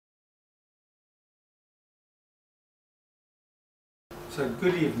So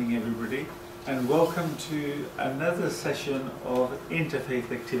good evening everybody, and welcome to another session of Interfaith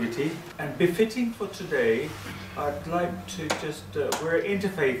activity. And befitting for today, I'd like to we're an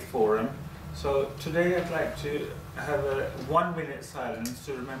Interfaith forum, so today I'd like to have a 1 minute silence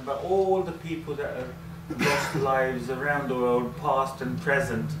to remember all the people that have lost lives around the world, past and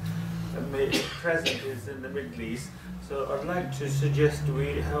present. Present is in the Middle East, so I'd like to suggest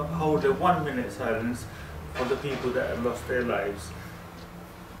we hold a 1 minute silence for the people that have lost their lives.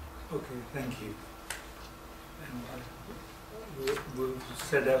 Okay, thank you. And we'll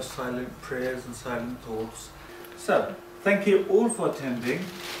set out silent prayers and silent thoughts. So, thank you all for attending,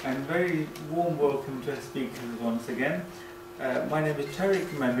 and very warm welcome to our speakers once again. My name is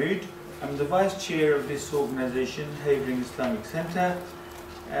Tariq Mahmood. I'm the Vice Chair of this organisation, Havering Islamic Centre,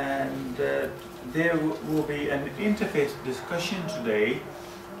 and there will be an interfaith discussion today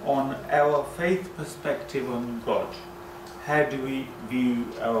on our faith perspective on God. How do we view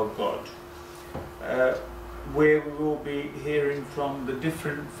our God? Where we will be hearing from the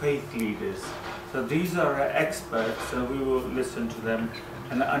different faith leaders. So these are our experts, so we will listen to them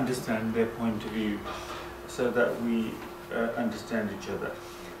and understand their point of view so that we understand each other.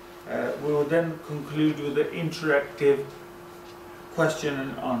 We will then conclude with the interactive question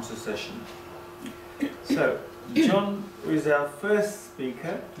and answer session. So John is our first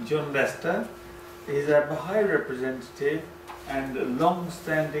speaker, John Lester. He's a Bahai representative and a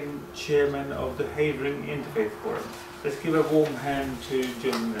long-standing chairman of the Havering Interfaith Forum. Let's give a warm hand to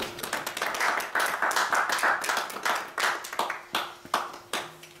John Lester.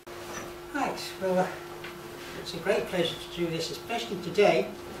 Right, well, it's a great pleasure to do this, especially today,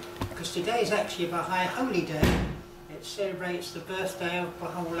 because today is actually a Bahai holy day. It celebrates the birthday of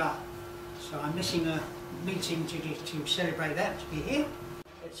Baha'u'llah. So I'm missing a meeting to celebrate that, to be here.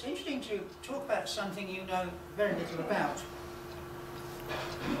 It's interesting to talk about something you know very little about.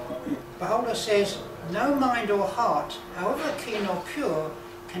 Baha'u'llah says, no mind or heart, however keen or pure,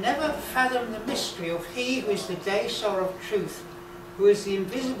 can ever fathom the mystery of He who is the day soul of truth, who is the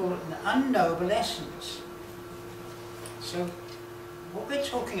invisible and unknowable essence. So, what we're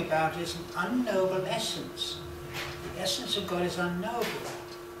talking about is an unknowable essence. The essence of God is unknowable.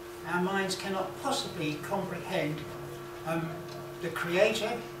 Our minds cannot possibly comprehend the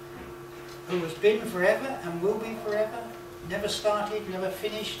Creator, who has been forever and will be forever, never started, never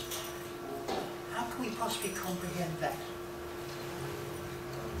finished. How can we possibly comprehend that?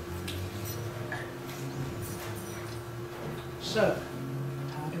 So,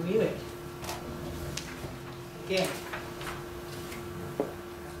 how do we do it? Again, what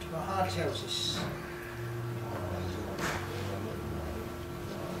our heart tells us.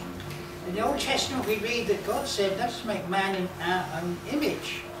 In the Old Testament we read that God said, let's make man in our own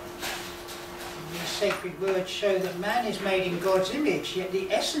image. And these sacred words show that man is made in God's image, yet the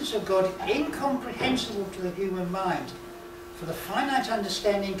essence of God is incomprehensible to the human mind, for the finite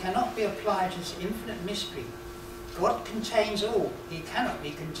understanding cannot be applied to His infinite mystery. God contains all, He cannot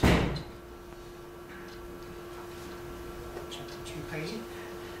be contained. Too crazy.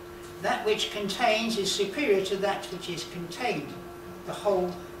 That which contains is superior to that which is contained. The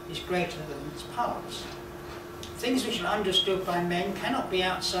whole is greater than its parts. Things which are understood by men cannot be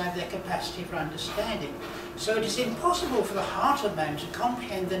outside their capacity for understanding. So it is impossible for the heart of man to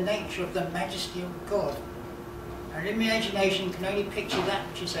comprehend the nature of the majesty of God. Our imagination can only picture that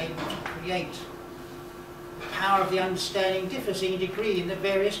which is able to create. The power of the understanding differs in degree in the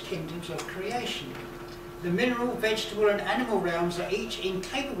various kingdoms of creation. The mineral, vegetable and animal realms are each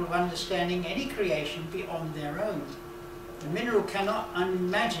incapable of understanding any creation beyond their own. The mineral cannot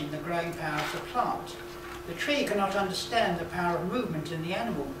imagine the growing power of the plant. The tree cannot understand the power of movement in the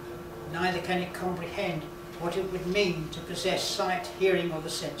animal. Neither can it comprehend what it would mean to possess sight, hearing or the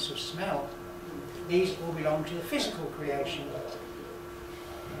sense of smell. These all belong to the physical creation.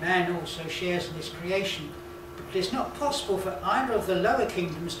 Man also shares in this creation, but it is not possible for either of the lower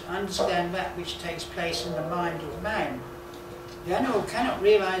kingdoms to understand that which takes place in the mind of man. The animal cannot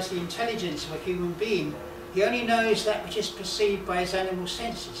realize the intelligence of a human being. He only knows that which is perceived by his animal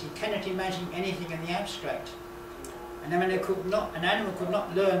senses. He cannot imagine anything in the abstract. An animal could not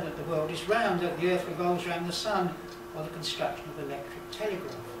learn that the world is round, that the earth revolves around the sun, or the construction of the electric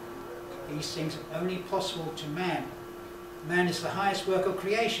telegraph. These things are only possible to man. Man is the highest work of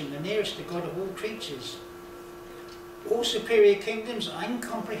creation, the nearest to God of all creatures. All superior kingdoms are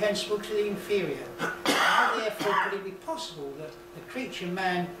incomprehensible to the inferior. How therefore could it be possible that the creature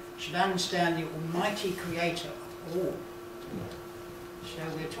man should understand the almighty creator of all? So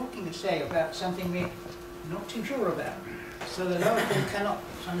we're talking today about something we're not too sure about. So the lower form cannot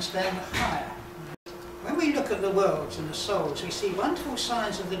understand the higher. When we look at the worlds and the souls, we see wonderful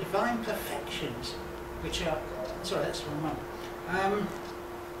signs of the divine perfections, which are, sorry, that's the wrong one.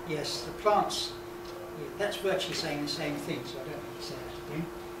 Yes, the plants, yeah, that's virtually saying the same thing, so I don't need to say that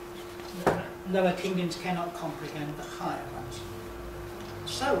again. The lower kingdoms cannot comprehend the higher ones.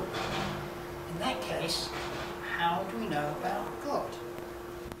 So, in that case, how do we know about God?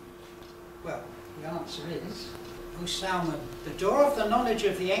 Well, the answer is, O Salmon, the door of the knowledge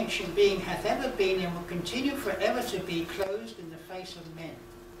of the ancient being hath ever been and will continue forever to be closed in the face of men.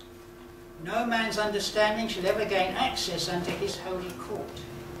 No man's understanding shall ever gain access unto his holy court.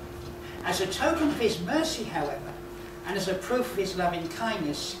 As a token of his mercy, however, and as a proof of his loving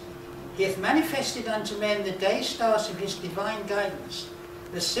kindness, he hath manifested unto men the day stars of his divine guidance,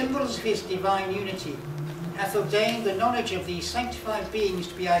 the symbols of his divine unity, and hath ordained the knowledge of these sanctified beings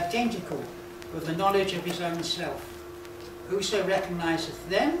to be identical with the knowledge of his own self. Whoso recognizeth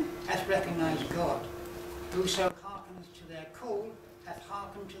them hath recognized God. Whoso hearkeneth to their call hath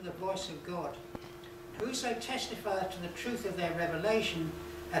hearkened to the voice of God. Whoso testifieth to the truth of their revelation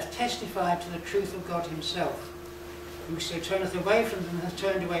hath testified to the truth of God himself. Whoso turneth away from them hath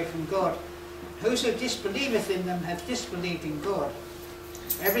turned away from God. Whoso disbelieveth in them hath disbelieved in God.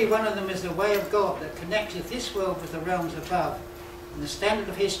 Every one of them is the way of God that connecteth this world with the realms above, and the standard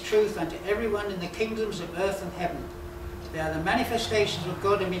of his truth unto every one in the kingdoms of earth and heaven. They are the manifestations of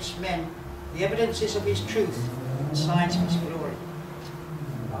God amidst men, the evidences of his truth, and signs of his glory.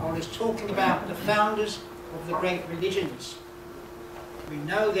 Paul is talking about the founders of the great religions. We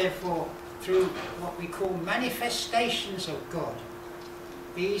know, therefore, through what we call manifestations of God.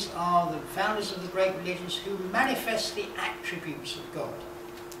 These are the founders of the great religions who manifest the attributes of God.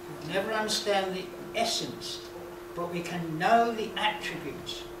 We never understand the essence, but we can know the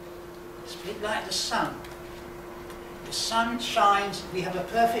attributes. It's a bit like the sun. The sun shines, we have a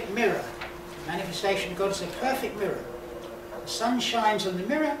perfect mirror. The manifestation of God is a perfect mirror. The sun shines on the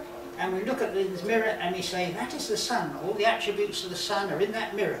mirror, and we look at this mirror and we say, that is the sun. All the attributes of the sun are in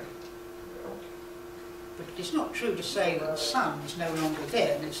that mirror. But it's not true to say that the sun is no longer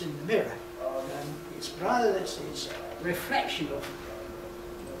there and it's in the mirror. It's rather that it's a reflection of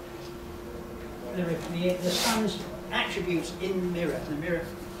the sun's attributes in the mirror,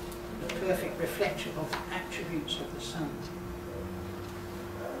 the perfect reflection of the attributes of the sun.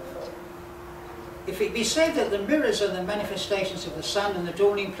 If it be said that the mirrors are the manifestations of the sun and the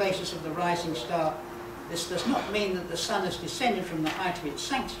dawning places of the rising star, this does not mean that the sun has descended from the height of its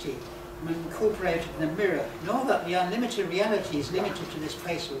sanctity and incorporated in the mirror, nor that the unlimited reality is limited to this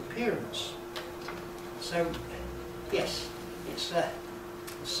place of appearance. So, yes, it's the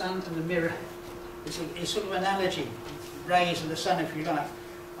sun and the mirror. It's a sort of analogy. Rays of the sun, if you like,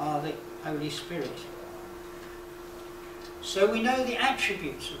 are the Holy Spirit. So we know the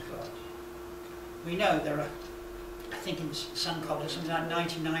attributes of God. We know there are, I think in some columns, something like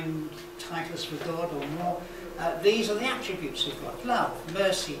 99 titles for God or more. These are the attributes of God: love,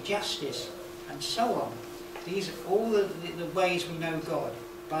 mercy, justice, and so on. These are all the ways we know God,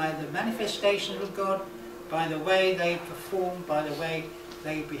 by the manifestation of God, by the way they perform, by the way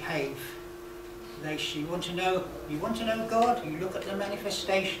they behave. You want to know God, you look at the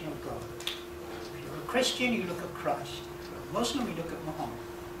manifestation of God. If you're a Christian, you look at Christ. If you're a Muslim, you look at Muhammad.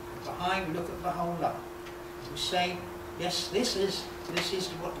 If you're Bahai, you look at Baha'u'llah. You say, yes, this is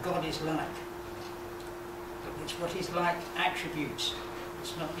what God is like. But it's what He's like attributes.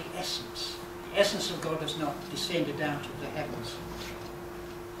 It's not the essence. The essence of God has not descended down to the heavens.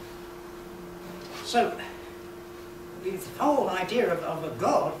 So, the whole idea of a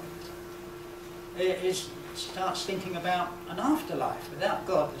God starts thinking about an afterlife. Without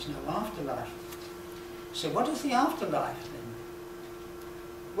God, there's no afterlife. So what is the afterlife then?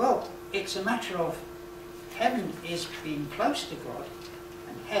 Well, it's a matter of heaven is being close to God,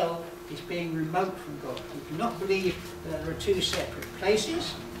 and hell is being remote from God. We do not believe that there are two separate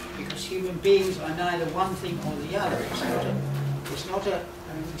places, because human beings are neither one thing or the other. It's not an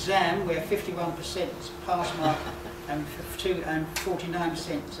exam where 51% is a pass mark and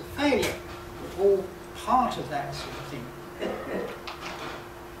 49% is a failure. We're all part of that sort of thing.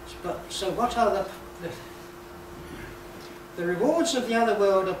 So what are the rewards of the other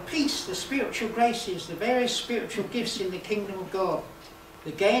world are peace, the spiritual graces, the various spiritual gifts in the kingdom of God,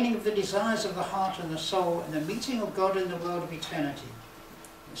 the gaining of the desires of the heart and the soul, and the meeting of God in the world of eternity.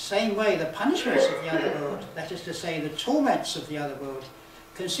 In the same way, the punishments of the other world, that is to say, the torments of the other world,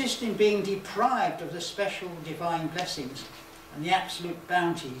 consist in being deprived of the special divine blessings and the absolute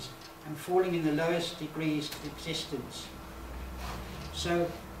bounties, and falling in the lowest degrees of existence. So,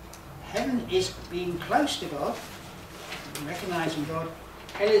 heaven is being close to God, recognising God.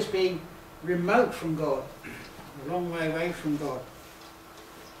 Hell is being remote from God, a long way away from God.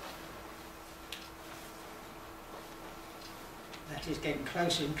 That is getting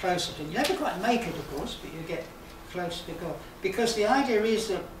closer and closer to. You never quite make it, of course, but you get closer to God. Because the idea is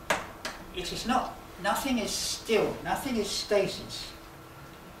that it is not, nothing is still, nothing is stasis.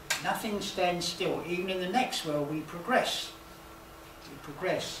 Nothing stands still. Even in the next world we progress. We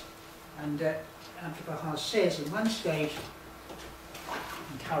progress. And Bahai says in one stage,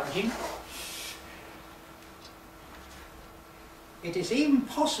 encouraging, it is even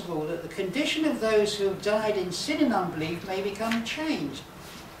possible that the condition of those who have died in sin and unbelief may become changed.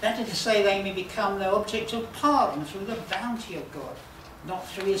 That is to say, they may become the object of pardon through the bounty of God, not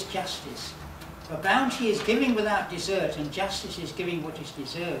through his justice. For bounty is giving without desert, and justice is giving what is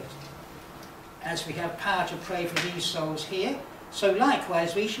deserved. As we have power to pray for these souls here, so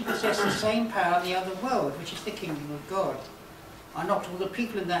likewise we should possess the same power in the other world, which is the kingdom of God. Are not all the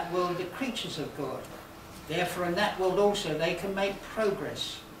people in that world the creatures of God? Therefore in that world also they can make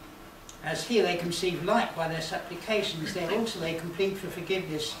progress. As here they can receive light by their supplications, there also they can plead for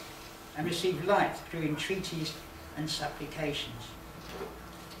forgiveness and receive light through entreaties and supplications.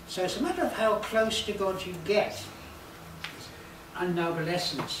 So it's a matter of how close to God you get. Unnoble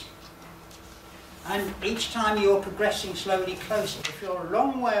essence. And each time you're progressing slowly closer. If you're a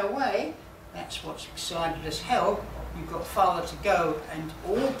long way away, that's what's decided as hell. You've got farther to go, and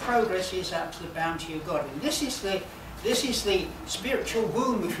all progress is up to the bounty of God. And this is the spiritual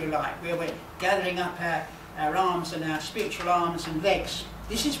womb, if you like, where we're gathering up our arms and our spiritual arms and legs.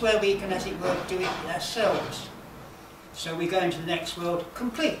 This is where we can, as it were, do it ourselves. So we go into the next world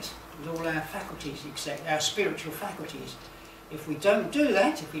complete with all our faculties, except our spiritual faculties. If we don't do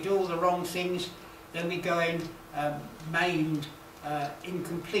that, if we do all the wrong things, then we go in maimed,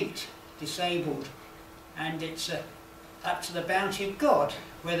 incomplete, disabled, and it's up to the bounty of God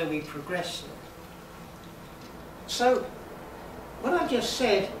whether we progress. So, what I've just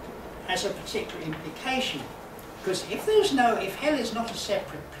said has a particular implication, because if hell is not a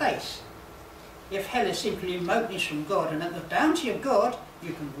separate place, if hell is simply remoteness from God, and at the bounty of God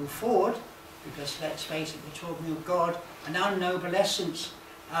you can move forward, because let's face it, we're talking of God, an unknowable essence,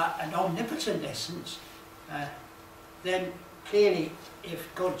 an omnipotent essence, then clearly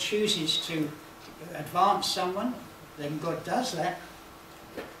if God chooses to advance someone, then God does that.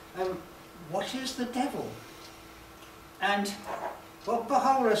 What is the devil? And what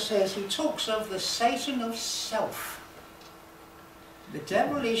Bahai says, he talks of the Satan of self. The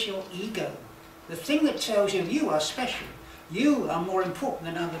devil is your ego. The thing that tells you you are special. You are more important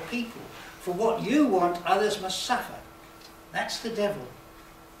than other people. For what you want, others must suffer. That's the devil.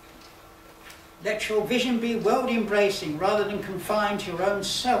 Let your vision be world-embracing rather than confined to your own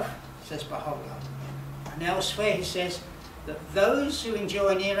self, says Bahai. And elsewhere he says that those who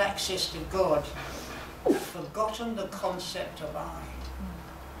enjoy near access to God have forgotten the concept of I.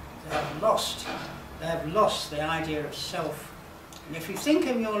 They have lost the idea of self. And if you think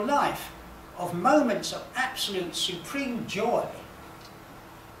in your life of moments of absolute supreme joy,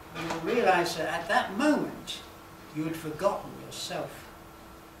 you will realise that at that moment you had forgotten yourself.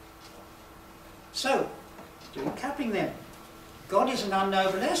 So, recapping then, God is an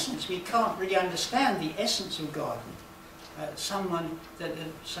unknowable essence. We can't really understand the essence of God. Someone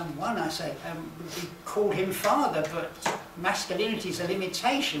I say, we call him Father, but masculinity is a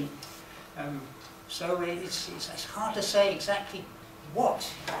limitation. So it's hard to say exactly what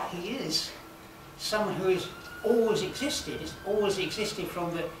he is. Someone who has always existed. It's always existed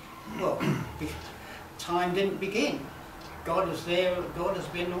from the, well, time didn't begin. God is there, God has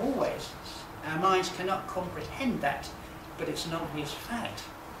been always. Our minds cannot comprehend that, but it's an obvious fact.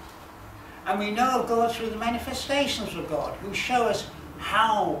 And we know of God through the manifestations of God, who show us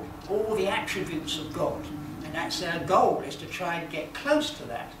how all the attributes of God, and that's our goal, is to try and get close to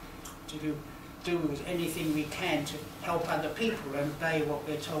that, to do anything we can to help other people and obey what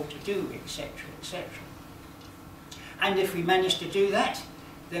we're told to do, etc., etc. And if we manage to do that,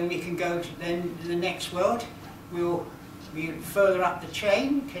 then we can go to then the next world. We'll be further up the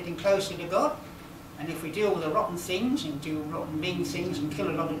chain, getting closer to God. And if we deal with the rotten things and do rotten, mean things and kill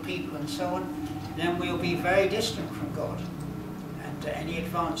a lot of people and so on, then we'll be very distant from God. And any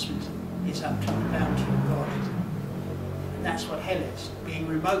advancement is up to the bounty of God. And that's what hell is, being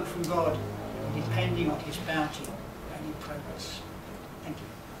remote from God, depending on his bounty for any progress. Thank you.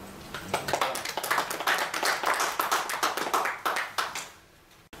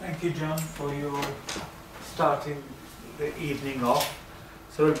 Thank you, John, for your starting the evening off.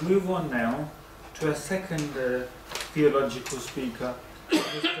 So we'll move on now to a second theological speaker,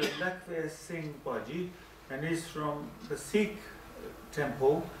 Mr. Lakshmi Singh Baji, and he's from the Sikh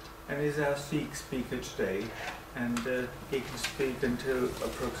temple, and is our Sikh speaker today, and he can speak until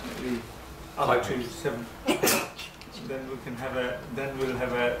approximately up to 7. Then we can have a. Then we'll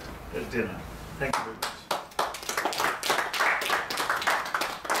have a dinner. Thank you very much.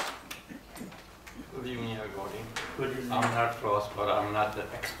 Good evening, everybody. Good evening. I'm not philosopher, I'm not the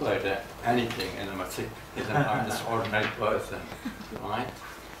expert at anything in the Sikh. I'm just ordinary person, right?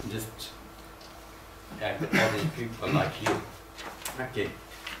 Just ordinary people like you. Okay.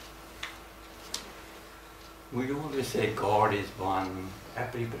 We always say God is one.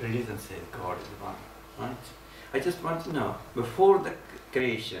 Every religion says God is one, right? I just want to know, before the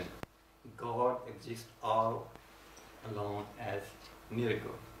creation, God exists all alone as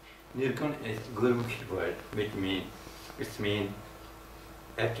miracle. Nirgun is Gurmukhi word, which means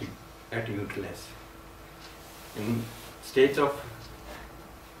attributeless. In state of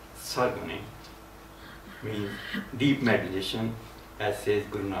sargani, means deep meditation, as says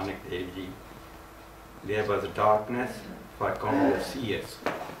Guru Nanak Dev Ji, there was darkness for countless years.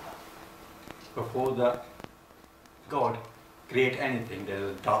 Before the God create anything, there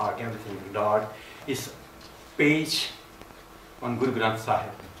was dark, everything was dark. Is page on Guru Granth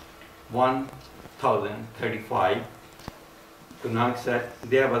Sahib. 1035, Guru Nanak said,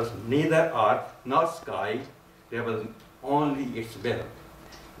 there was neither earth nor sky, there was only its will.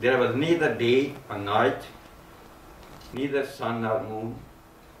 There was neither day or night, neither sun nor moon.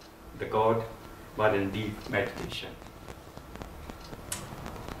 The God was in deep meditation.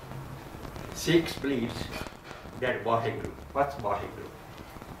 Sikhs believes that Vaheguru. What's Vaheguru?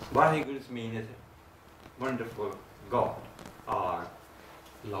 Vaheguru means wonderful God or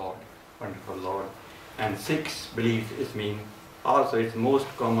Lord. Wonderful Lord. And Sikhs believe it means also its most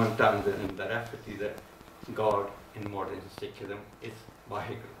common term in the refer to the God in modern Sikhism is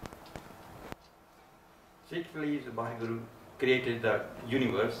Vaheguru. Sikhs believes Vaheguru created the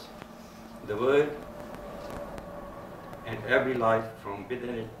universe, the world, and every life from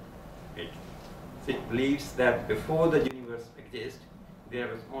within it. Sikh believes that before the universe exists, there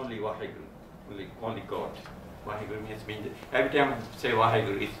was only Vaheguru, only God. Vaheguru means every time I say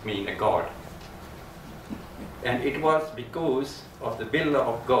Vaheguru, it means a God. And it was because of the will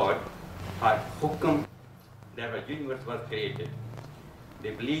of God, or hukum, that the universe was created.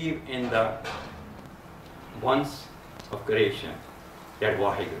 They believe in the once of creation, that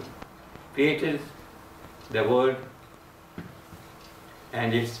Vaheguru created the world,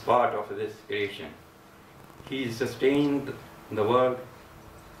 and it's part of this creation. He sustained the world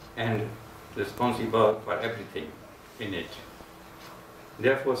and responsible for everything in it.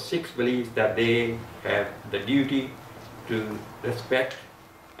 Therefore, Sikhs believe that they have the duty to respect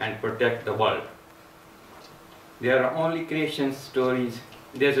and protect the world. There are only creation stories.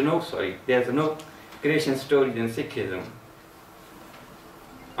 There's no creation stories in Sikhism.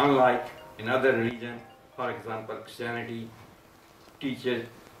 Unlike in other religions, for example, Christianity teaches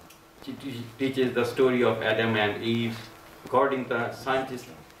the story of Adam and Eve according to the scientists'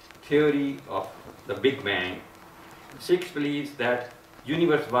 theory of the Big Bang. Sikhs believes that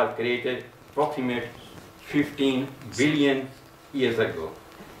universe was created approximately 15 billion years ago.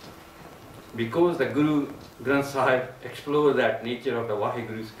 Because the Guru Granth Sahib explored that nature of the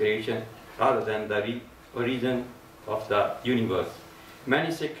Vaheguru's creation rather than the origin of the universe,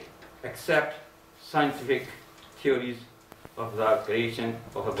 many Sikhs accept scientific theories of the creation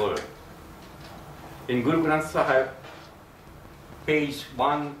of the world. In Guru Granth Sahib, page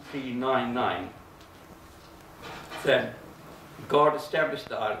 1399, said, God established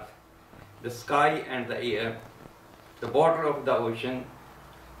the earth, the sky and the air, the water of the ocean,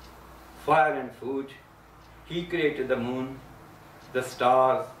 fire and food. He created the moon, the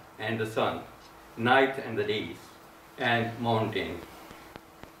stars and the sun, night and the days, and mountains.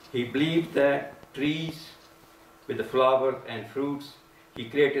 He believed that trees with the flowers and fruits, he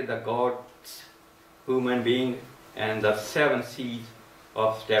created the gods, human being, and the 7 seas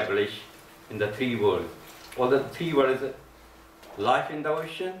of established in the 3 worlds. All the 3 worlds is life in the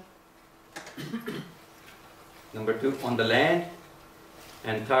ocean, number 2 on the land,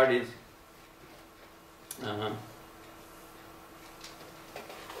 and third is I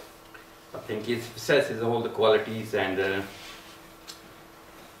think it possesses all the qualities and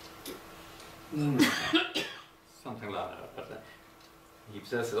something like that. He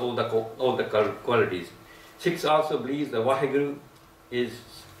possesses all the qualities. Sikhs also believe the Vaheguru is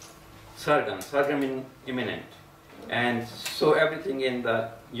Sargam. Sargam means immanent. And so everything in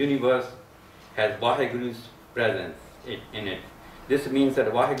the universe has Vaheguru's presence in it. This means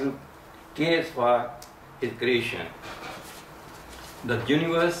that Vaheguru cares for his creation. The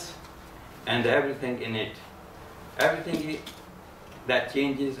universe and everything in it. Everything that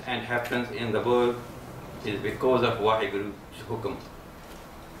changes and happens in the world is because of Waheguru's hukum.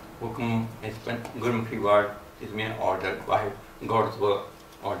 Hukum is Gurmukhi word, is mean order, God's work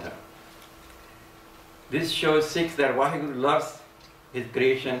order. This shows Sikhs that Waheguru loves his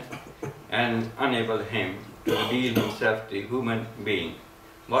creation and enabled him to reveal himself to a human being.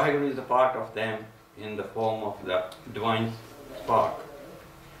 Waheguru is a part of them in the form of the divine spark.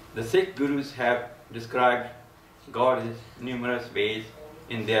 The Sikh Gurus have described God in numerous ways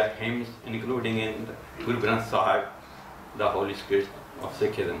in their hymns, including in the Guru Granth Sahib, the Holy Script of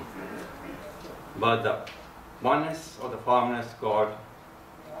Sikhism. But the oneness or the formless God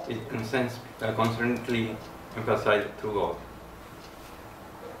is constantly emphasized throughout.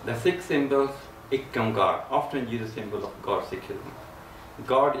 The Sikh symbols Ikkamkar often use the symbol of God Sikhism.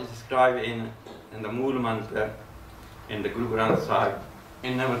 God is described in the Mool Mantra in the Guru Granth Sahib.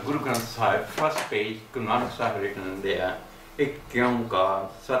 In our Guru Granth Sahib, first page, Guru Nanak Sahib written there, Ikkamkar,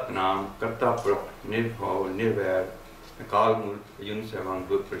 Satnam, Kartapurukh, Nirbhav, Nirvair, Akal Murk, Unisevan,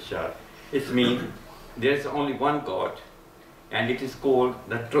 Gur Prashad. It means there is only one God, and it is called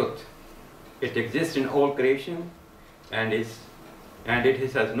the truth. It exists in all creation, and it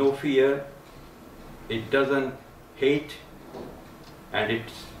has no fear. It doesn't hate, and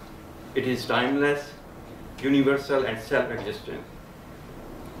it is timeless, universal, and self-existent.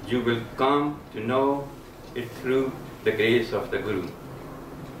 You will come to know it through the grace of the Guru.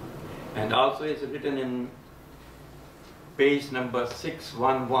 And also it's written in page number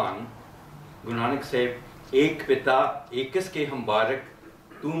 611, Guru Nanak said, Ek Pita, Ekis ke hum barak,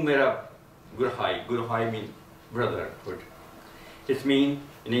 tu mera Gurhai. Gurhai means brotherhood. It means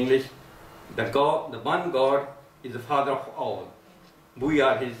in English, the one God is the Father of all. We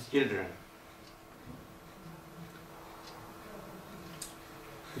are His children.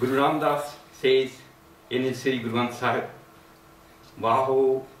 Guru Ramdas says in his Sri Guru Granth Sahib,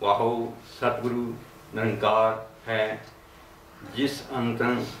 Vaho, Vaho, Satguru, Narankar hai, Jis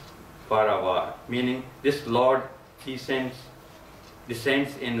Antan Paravar. Meaning, this Lord, He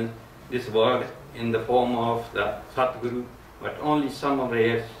descends in this world in the form of the Satguru, but only some of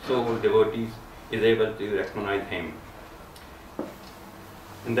rare soul devotees is able to recognize Him.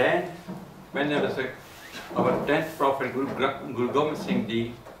 And then, when there was our 10th prophet, Guru Gobind Singh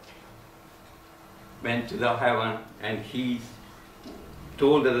Ji, went to the heaven and he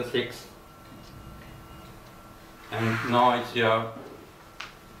told the Sikhs, and now it's your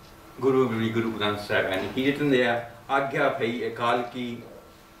Guru Granth Sahib, and he written there, Agya Bhai Akal ki,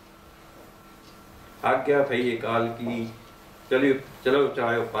 Agya Bhai Akal ki, Chalo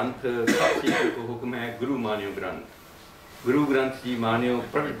Chayo Panth, Sab Sikh ko hukum hai, Guru Manyo Granth. Guru Granth Ji Manyo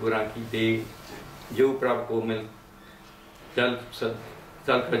Pragat Guran ki te, Jo Prabh ko mil, Chal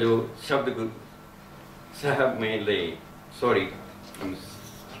ka jo Shabd Guru Sahab mein le. Sorry, I'm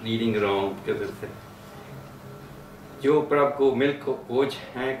reading wrong because it's जो प्रभ को मिल खोज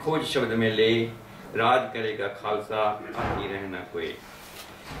हैं खोज शब्द में ले राज करेगा खालसा आती रहना कोई.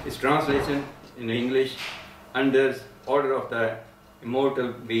 Its translation in English, under order of the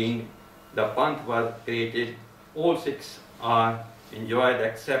immortal being, the Panth was created. All Sikhs are enjoy the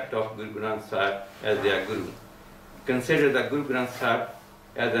accept of Guru Granth Sahib as their Guru. Consider the Guru Granth Sahib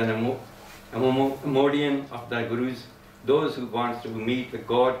as an Amodian of the Gurus. Those who want to meet with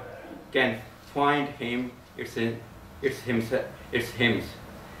God can find Him. It's hymns.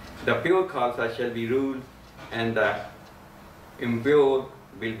 The pure Khalsa shall be ruled, and the impure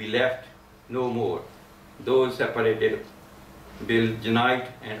will be left no more. Those separated will unite,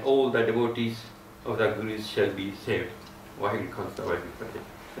 and all the devotees of the Gurus shall be saved. Vaheguru Khalsa, Vaheguru Fateh.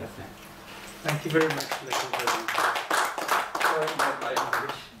 That's it. Thank you very much.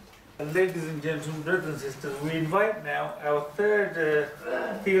 Ladies and gentlemen, brothers and sisters, we invite now our third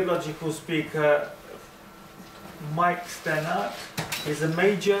theological speaker, Mike Stannard. He's a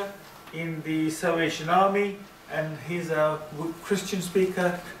major in the Salvation Army and he's a Christian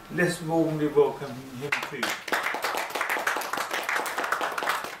speaker. Let's warmly welcome him too.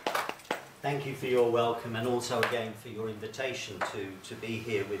 Thank you for your welcome and also again for your invitation to be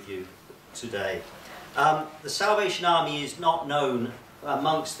here with you today. The Salvation Army is not known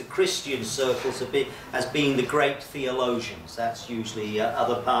amongst the Christian circles as being the great theologians. That's usually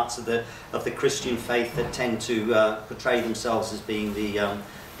other parts of the Christian faith that tend to portray themselves as being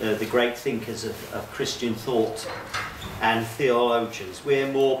the great thinkers of Christian thought and theologians.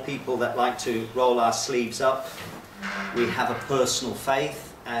 We're more people that like to roll our sleeves up. We have a personal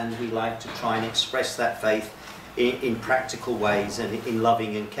faith and we like to try and express that faith in practical ways and in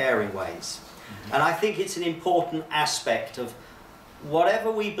loving and caring ways. And I think it's an important aspect of whatever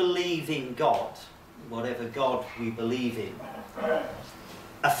we believe in God, whatever God we believe in,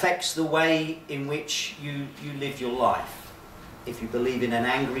 affects the way in which you live your life. If you believe in an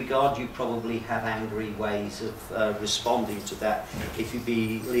angry God, you probably have angry ways of responding to that. If you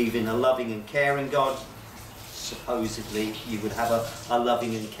believe in a loving and caring God, supposedly you would have a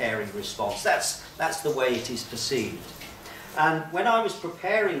loving and caring response. That's the way it is perceived. And when I was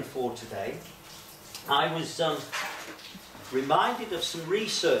preparing for today, I was reminded of some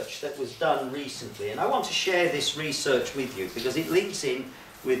research that was done recently, and I want to share this research with you because it links in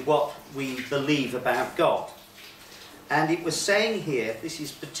with what we believe about God. And it was saying here, this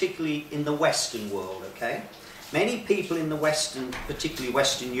is particularly in the Western world, okay? Many people in the Western, particularly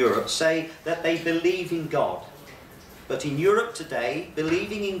Western Europe, say that they believe in God. But in Europe today,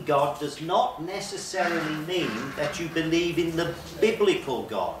 believing in God does not necessarily mean that you believe in the biblical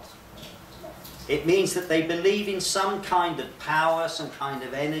God. It means that they believe in some kind of power, some kind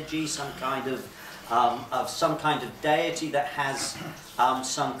of energy, some kind of deity that has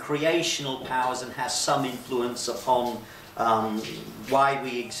some creational powers and has some influence upon why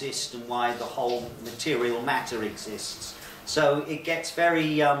we exist and why the whole material matter exists. So it gets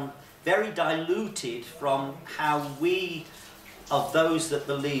very, very diluted from how we, of those that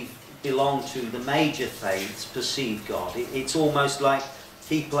belong to the major faiths, perceive God. It's almost like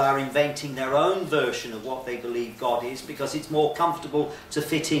people are inventing their own version of what they believe God is because it's more comfortable to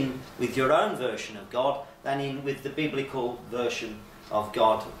fit in with your own version of God than in with the biblical version of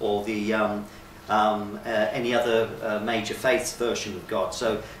God or the any other major faith's version of God.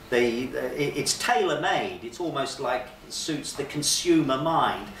 So it's tailor-made. It's almost like it suits the consumer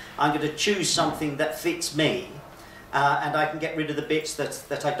mind. I'm going to choose something that fits me. And I can get rid of the bits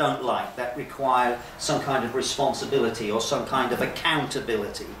that I don't like, that require some kind of responsibility or some kind of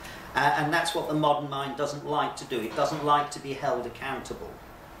accountability. And that's what the modern mind doesn't like to do. It doesn't like to be held accountable.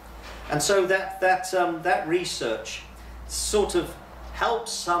 And so that research sort of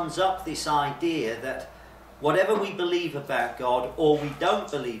sums up this idea that whatever we believe about God or we don't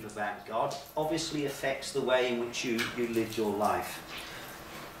believe about God obviously affects the way in which you live your life.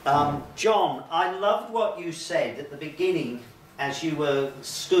 John, I loved what you said at the beginning as you were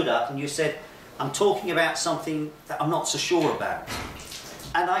stood up and you said, I'm talking about something that I'm not so sure about.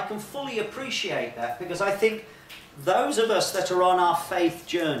 And I can fully appreciate that because I think those of us that are on our faith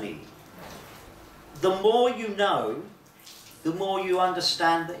journey, the more you know, the more you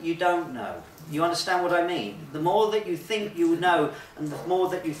understand that you don't know. You understand what I mean? The more that you think you know and the more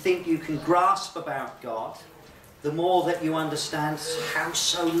that you think you can grasp about God, the more that you understand how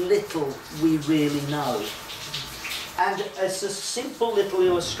so little we really know. And as a simple little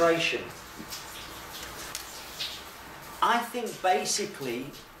illustration, I think basically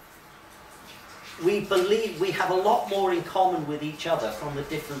we believe we have a lot more in common with each other from the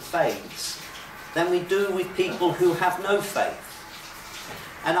different faiths than we do with people who have no faith.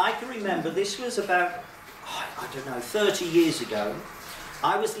 And I can remember this was about, I don't know, 30 years ago.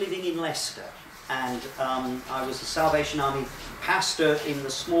 I was living in Leicester. And I was a Salvation Army pastor in the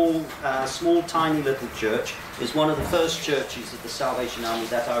small, tiny little church. It was one of the first churches of the Salvation Army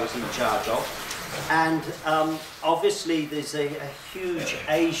that I was in charge of. And obviously there's a huge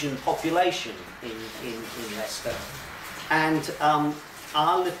Asian population in Leicester. And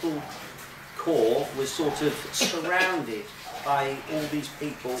our little corps was sort of surrounded by all these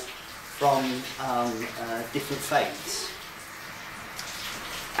people from different faiths.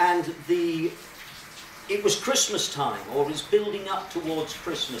 And it was Christmas time, or it was building up towards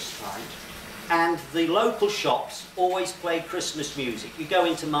Christmas time, and the local shops always play Christmas music. You go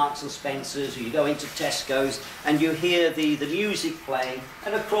into Marks and Spencer's, or you go into Tesco's, and you hear the music playing,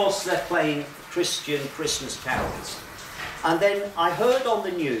 and of course they're playing Christian Christmas carols. And then I heard on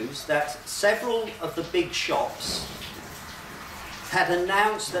the news that several of the big shops had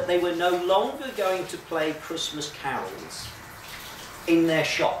announced that they were no longer going to play Christmas carols in their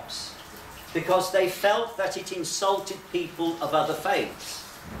shops, because they felt that it insulted people of other faiths.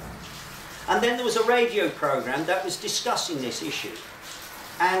 And then there was a radio program that was discussing this issue.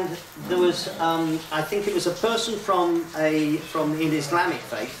 And there was, I think it was a person from in Islamic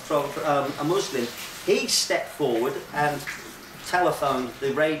faith, from a Muslim. He stepped forward and telephoned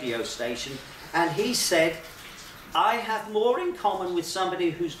the radio station, and he said, I have more in common with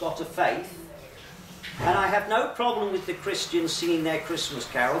somebody who's got a faith, and I have no problem with the Christians singing their Christmas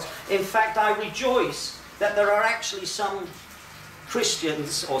carols. In fact, I rejoice that there are actually some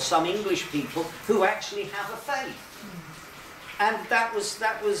Christians or some English people who actually have a faith. And that was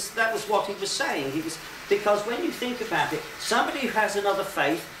what he was saying. Because when you think about it, somebody who has another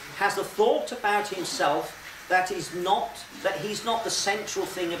faith has a thought about himself that he's not the central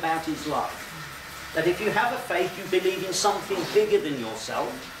thing about his life. That if you have a faith, you believe in something bigger than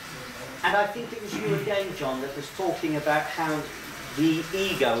yourself. And I think it was you again, John, that was talking about how the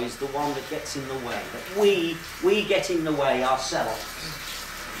ego is the one that gets in the way. That we get in the way ourselves.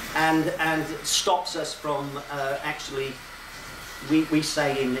 And it stops us from actually, we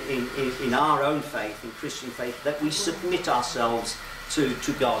say in our own faith, in Christian faith, that we submit ourselves to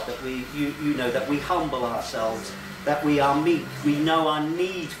God, that you know, that we humble ourselves, that we are meek, we know our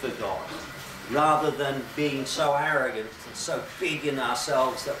need for God, rather than being so arrogant and so big in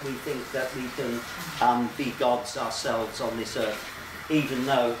ourselves that we think that we can be gods ourselves on this earth, even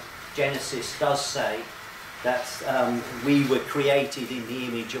though Genesis does say that we were created in the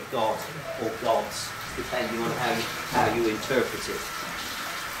image of God, or gods, depending on how you interpret it.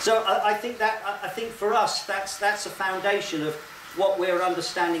 So I think for us that's a foundation of what we're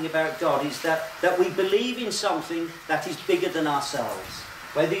understanding about God, is that we believe in something that is bigger than ourselves.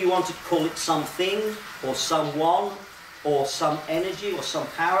 Whether you want to call it something, or someone, or some energy, or some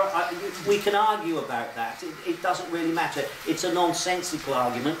power, we can argue about that. It doesn't really matter. It's a nonsensical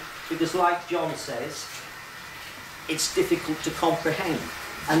argument, because like John says, it's difficult to comprehend.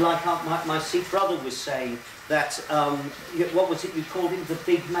 And like my Sikh brother was saying, that, what was it you called him? The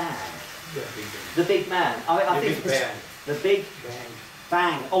big man. Yeah, big man. The big man. I think big bang. The big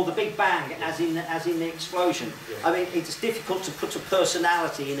Bang. bang. Oh, the big bang, yeah. as in the explosion. Yeah. I mean, it's difficult to put a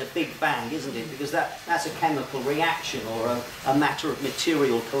personality in a big bang, isn't it? Because that's a chemical reaction, or a matter of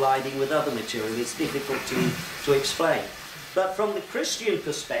material colliding with other material. It's difficult to explain. But from the Christian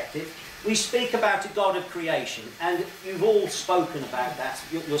perspective, we speak about a God of creation, and you've all spoken about that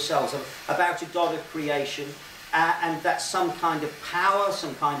yourselves, about a God of creation, and that some kind of power,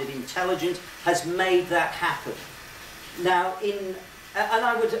 some kind of intelligence has made that happen. Now, and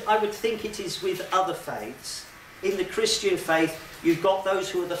I would think it is with other faiths. In the Christian faith, you've got those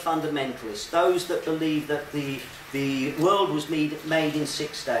who are the fundamentalists, those that believe that the world was made in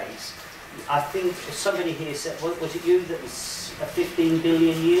 6 days. I think somebody here said, was it you, that was 15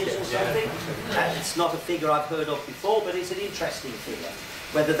 billion years or something? Yeah. It's not a figure I've heard of before, but it's an interesting figure.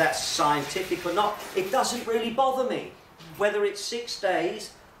 Whether that's scientific or not, it doesn't really bother me. Whether it's 6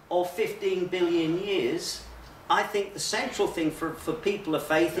 days or 15 billion years, I think the central thing for people of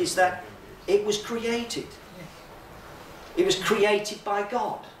faith is that it was created. It was created by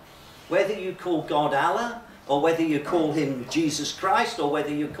God. Whether you call God Allah, or whether you call him Jesus Christ, or whether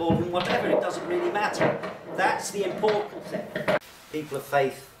you call him whatever, it doesn't really matter. That's the important thing. People of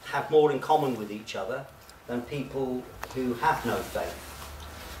faith have more in common with each other than people who have no faith.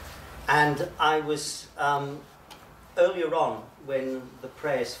 And I was, earlier on, when the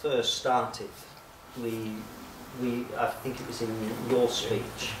prayers first started, I think it was in your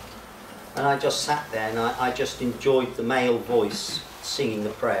speech, and I just sat there and I just enjoyed the male voice singing the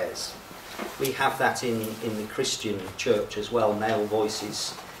prayers. We have that in the Christian church as well, male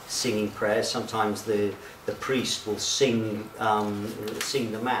voices singing prayers. Sometimes the priest will sing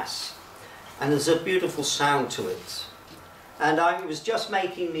the Mass, and there's a beautiful sound to it. And it was just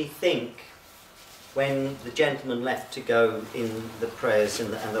making me think, when the gentleman left to go in the prayers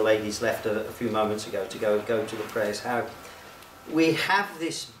and the ladies left a few moments ago to go to the prayers, how we have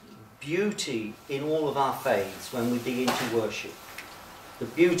this beauty in all of our faiths when we begin to worship. The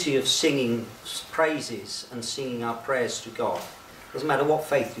beauty of singing praises and singing our prayers to God. Doesn't matter what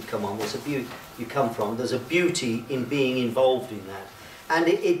faith you come on, there's a beauty you come from. There's a beauty in being involved in that, and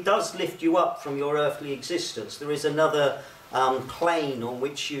it does lift you up from your earthly existence. There is another plane on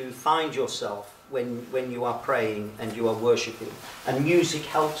which you find yourself when you are praying and you are worshipping, and music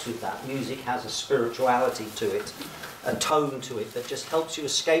helps with that. Music has a spirituality to it, a tone to it that just helps you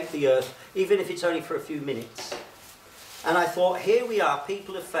escape the earth, even if it's only for a few minutes. And I thought, here we are,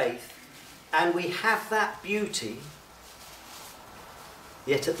 people of faith, and we have that beauty,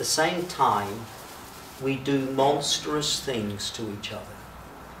 yet at the same time we do monstrous things to each other.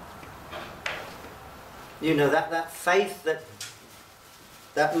 You know, that faith that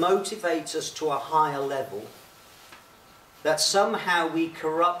motivates us to a higher level, that somehow we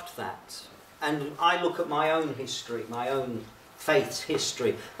corrupt that. And I look at my own history, my own faith's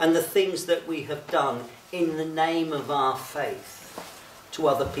history, and the things that we have done in the name of our faith to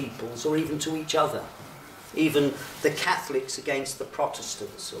other peoples, or even to each other. Even the Catholics against the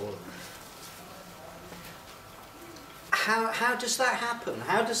Protestants. Or how does that happen?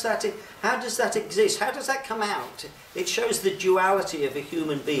 How does that exist? How does that come out? It shows the duality of a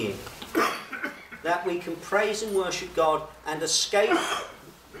human being. That we can praise and worship God and escape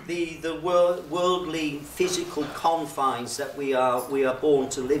the worldly, physical confines that we are born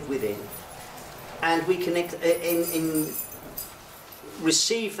to live within, and we can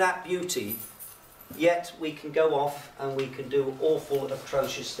receive that beauty yet we can go off and we can do awful,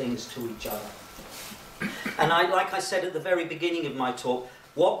 atrocious things to each other. And like I said at the very beginning of my talk,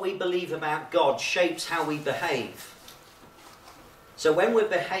 what we believe about God shapes how we behave. So when we're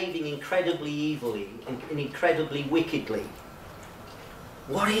behaving incredibly evilly and incredibly wickedly,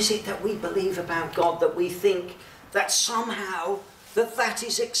 what is it that we believe about God that we think that somehow that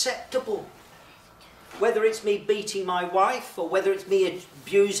is acceptable? Whether it's me beating my wife, or whether it's me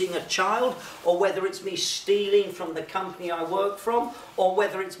abusing a child, or whether it's me stealing from the company I work from, or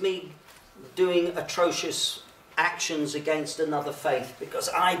whether it's me doing atrocious actions against another faith because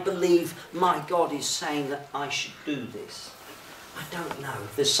I believe my God is saying that I should do this. I don't know.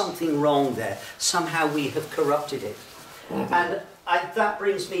 There's something wrong there. Somehow we have corrupted it. And that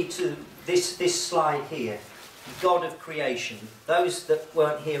brings me to this slide here. God of creation. Those that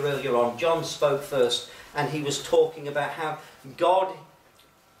weren't here earlier on, John spoke first and he was talking about how God,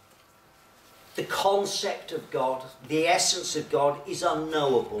 the concept of God, the essence of God is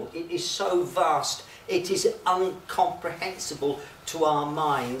unknowable. It is so vast, it is incomprehensible to our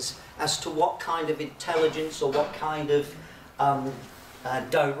minds as to what kind of intelligence or what kind of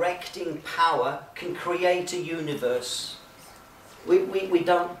directing power can create a universe. We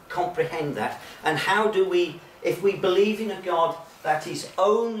don't comprehend that. And how do we, if we believe in a God that is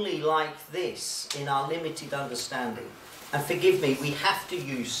only like this in our limited understanding, and forgive me, we have to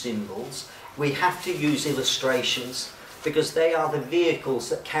use symbols, we have to use illustrations, because they are the vehicles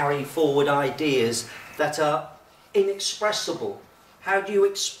that carry forward ideas that are inexpressible. How do you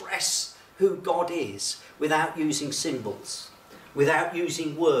express who God is without using symbols, without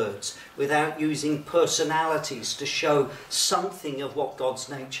using words, without using personalities to show something of what God's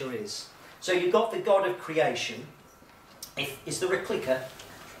nature is? So you've got the God of creation. Is there a clicker?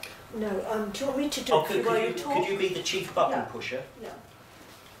 No, do you want me to do it while you talk? Could you be the chief button pusher? Yeah.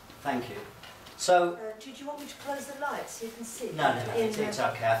 Thank you. So, did you want me to close the lights so you can see? no, it's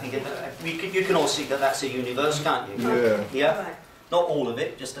okay. I think you can all see that that's a universe, can't you? Yeah. Yeah? Right. Not all of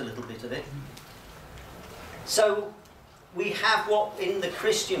it, just a little bit of it. So, we have what in the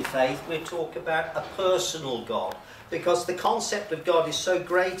Christian faith we talk about a personal God, because the concept of God is so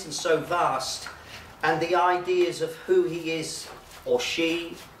great and so vast, and the ideas of who he is or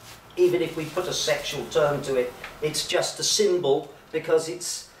she, even if we put a sexual term to it, it's just a symbol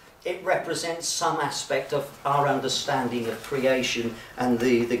because it represents some aspect of our understanding of creation and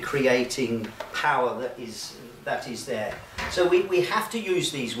the creating power that is there. So we have to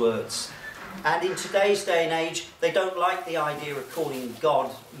use these words. And in today's day and age, they don't like the idea of calling God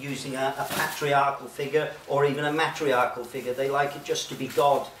using a patriarchal figure or even a matriarchal figure. They like it just to be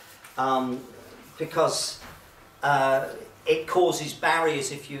God, because it causes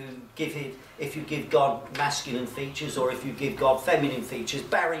barriers if you give God masculine features or if you give God feminine features.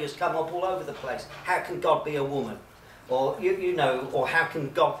 Barriers come up all over the place. How can God be a woman? Or or how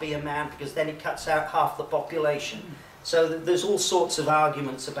can God be a man? Because then it cuts out half the population. So there's all sorts of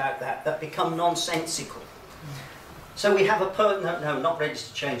arguments about that become nonsensical. So we have no, not ready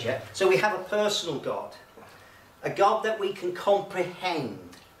to change yet. So we have a personal God, a God that we can comprehend,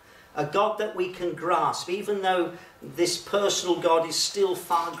 a God that we can grasp, even though this personal God is still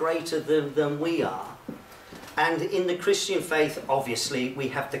far greater than we are. And in the Christian faith, obviously, we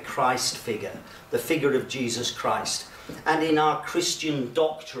have the Christ figure, the figure of Jesus Christ. And in our Christian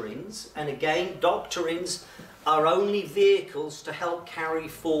doctrines, and again, doctrines are only vehicles to help carry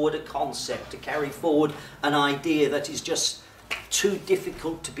forward a concept, to carry forward an idea that is just too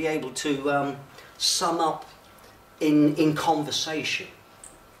difficult to be able to sum up in conversation.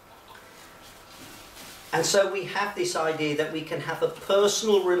 And so we have this idea that we can have a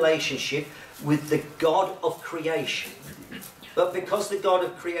personal relationship with the God of creation. But because the God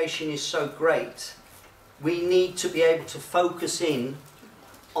of creation is so great, we need to be able to focus in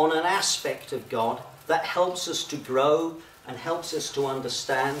on an aspect of God that helps us to grow and helps us to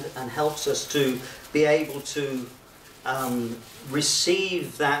understand and helps us to be able to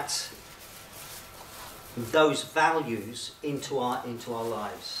receive those values into our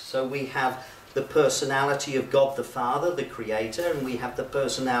lives. So we have the personality of God the Father, the Creator, and we have the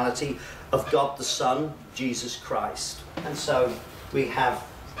personality of God the Son, Jesus Christ. And so we have,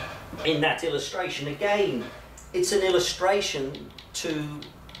 in that illustration, again, it's an illustration to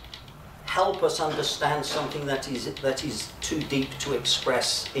help us understand something that is too deep to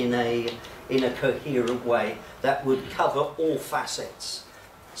express in a coherent way that would cover all facets.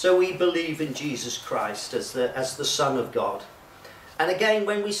 So we believe in Jesus Christ as the Son of God. And again,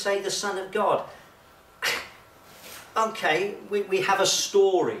 when we say the Son of God, okay, we have a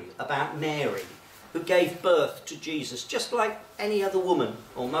story about Mary who gave birth to Jesus, just like any other woman,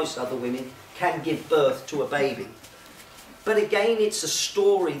 or most other women, can give birth to a baby. But again, it's a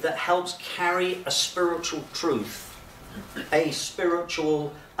story that helps carry a spiritual truth, a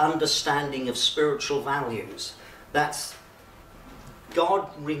spiritual understanding of spiritual values. That's God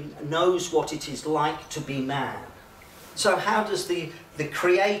knows what it is like to be man. So how does the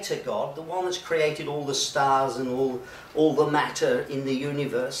creator God, the one that's created all the stars and all the matter in the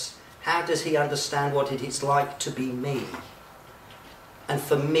universe, how does he understand what it is like to be me? And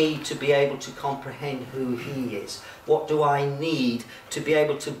for me to be able to comprehend who he is. What do I need to be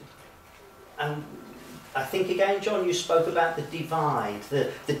able to... I think again, John, you spoke about the divide,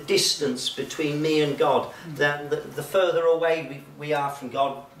 the distance between me and God. The further away we are from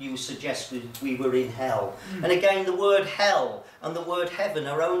God, you suggested we were in hell. And again, the word hell and the word heaven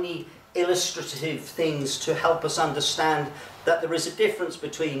are only illustrative things to help us understand that there is a difference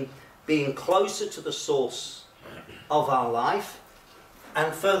between being closer to the source of our life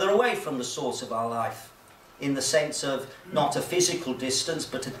and further away from the source of our life. In the sense of not a physical distance,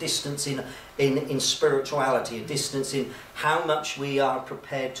 but a distance in spirituality, a distance in how much we are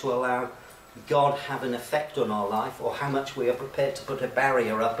prepared to allow God have an effect on our life, or how much we are prepared to put a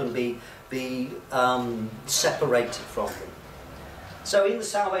barrier up and be separated from Him. So in the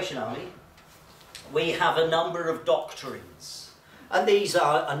Salvation Army, we have a number of doctrines, and these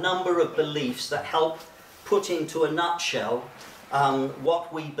are a number of beliefs that help put into a nutshell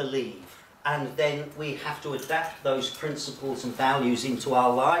what we believe. And then we have to adapt those principles and values into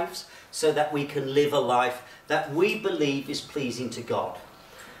our lives so that we can live a life that we believe is pleasing to God.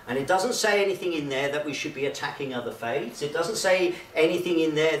 And it doesn't say anything in there that we should be attacking other faiths. It doesn't say anything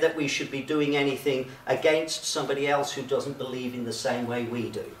in there that we should be doing anything against somebody else who doesn't believe in the same way we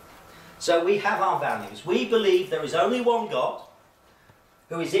do. So we have our values. We believe there is only one God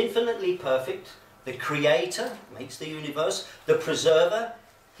who is infinitely perfect, the creator, makes the universe, the preserver.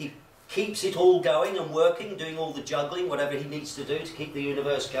 He keeps it all going and working, doing all the juggling, whatever he needs to do to keep the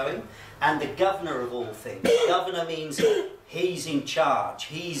universe going. And the governor of all things. Governor means he's in charge.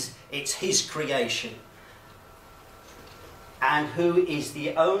 It's his creation. And who is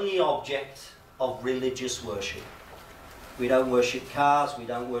the only object of religious worship. We don't worship cars, we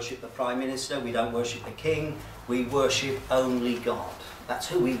don't worship the Prime Minister, we don't worship the King. We worship only God. That's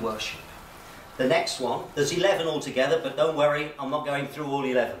who we worship. The next one, there's 11 altogether, but don't worry, I'm not going through all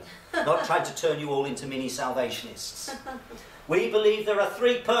 11. Not trying to turn you all into mini salvationists. We believe there are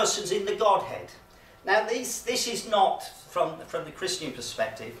 3 persons in the Godhead. Now this is not from the Christian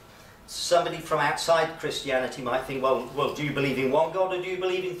perspective. Somebody from outside Christianity might think, well, do you believe in one God or do you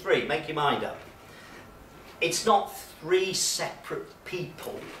believe in 3? Make your mind up. It's not 3 separate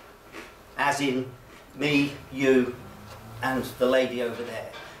people, as in me, you, and the lady over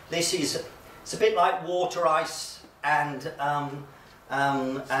there. It's a bit like water, ice, and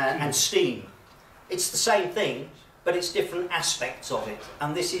steam. It's the same thing, but it's different aspects of it.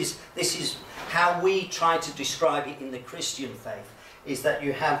 And this is how we try to describe it in the Christian faith, is that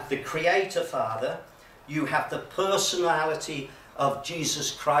you have the Creator Father, you have the personality of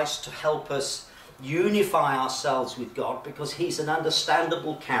Jesus Christ to help us unify ourselves with God, because he's an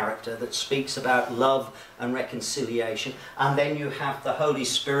understandable character that speaks about love and reconciliation. And then you have the Holy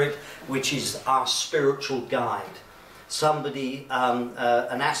Spirit, which is our spiritual guide. Somebody,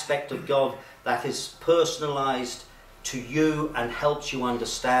 an aspect of God that is personalized to you and helps you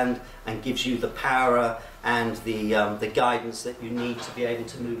understand and gives you the power and the guidance that you need to be able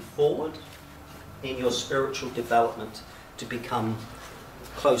to move forward in your spiritual development to become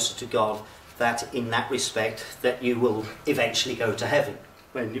closer to God. That in that respect, that you will eventually go to heaven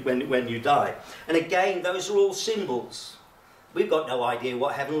when you die. And again, those are all symbols. We've got no idea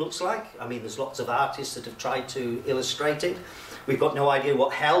what heaven looks like. I mean, there's lots of artists that have tried to illustrate it. We've got no idea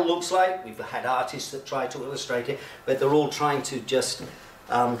what hell looks like. We've had artists that try to illustrate it, but they're all trying to just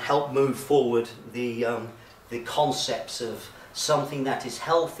help move forward the concepts of something that is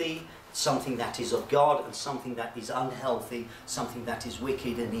healthy, something that is of God, and something that is unhealthy, something that is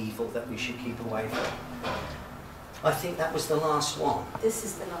wicked and evil that we should keep away from. I think that was the last one. This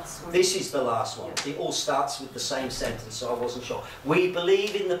is the last one. This is the last one. It all starts with the same sentence, so I wasn't sure. We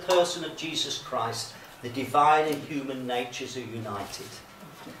believe in the person of Jesus Christ. The divine and human natures are united.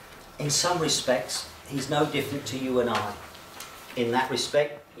 In some respects, he's no different to you and I. In that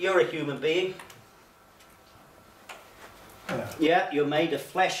respect, you're a human being. Yeah, you're made of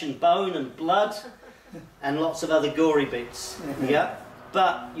flesh and bone and blood and lots of other gory bits. Yeah,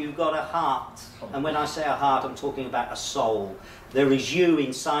 but you've got a heart. And when I say a heart, I'm talking about a soul. There is you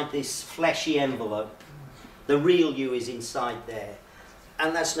inside this fleshy envelope. The real you is inside there.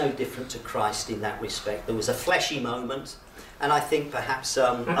 And that's no different to Christ in that respect. There was a fleshy moment, And I think perhaps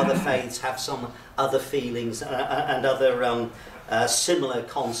other faiths have some other feelings and other similar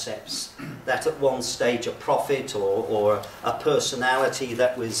concepts, that at one stage a prophet or a personality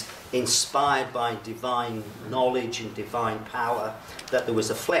that was inspired by divine knowledge and divine power, that there was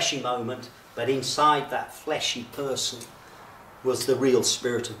a fleshy moment, but inside that fleshy person was the real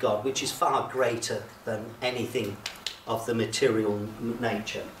Spirit of God, which is far greater than anything of the material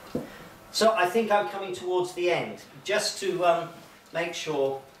nature. So I think I'm coming towards the end. Just to make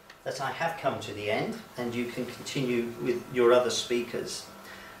sure that I have come to the end and you can continue with your other speakers,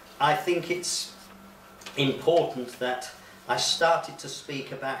 I think it's important that I started to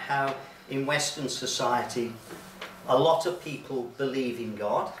speak about how in Western society a lot of people believe in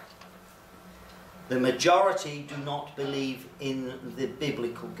God. The majority do not believe in the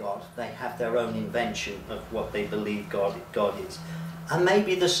biblical God. They have their own invention of what they believe God is. And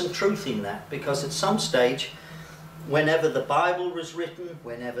maybe there's some truth in that, because at some stage, whenever the Bible was written,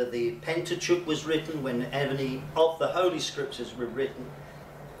 whenever the Pentateuch was written, whenever any of the Holy Scriptures were written,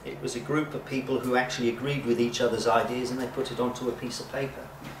 it was a group of people who actually agreed with each other's ideas and they put it onto a piece of paper,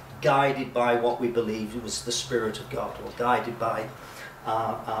 guided by what we believed was the Spirit of God, or guided by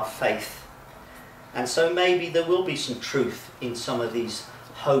our faith. And so maybe there will be some truth in some of these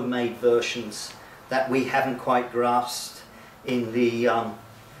homemade versions that we haven't quite grasped in the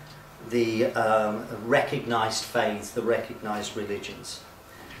recognised faiths, the recognised religions.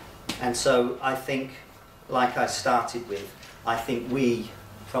 And so I think, like I started with, I think we,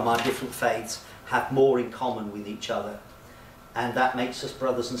 from our different faiths, have more in common with each other. And that makes us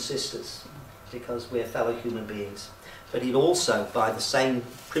brothers and sisters, because we're fellow human beings. But it also, by the same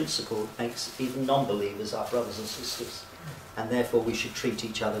principle, makes even non-believers our brothers and sisters. And therefore we should treat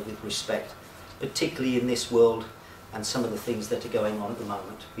each other with respect, particularly in this world and some of the things that are going on at the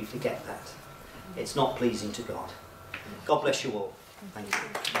moment. We forget that. It's not pleasing to God. God bless you all. Thank you.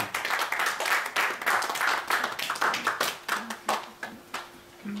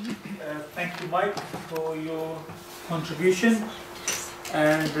 Thank you, Mike, for your contribution.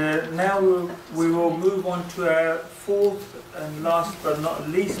 And now we will move on to our fourth and last but not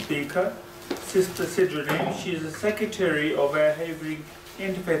least speaker, Sister Sidra Naeem. She is the secretary of our Havering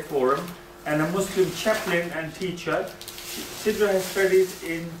Interfaith Forum and a Muslim chaplain and teacher. Sidra has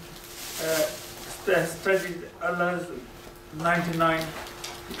studied Allah's 99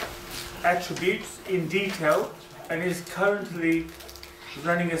 attributes in detail and is currently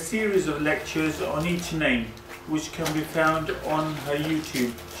running a series of lectures on each name, which can be found on her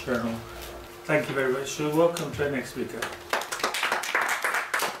YouTube channel. Thank you very much. So welcome to our next speaker.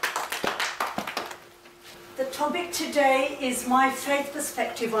 The topic today is my faith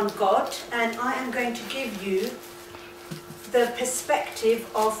perspective on God, and I am going to give you the perspective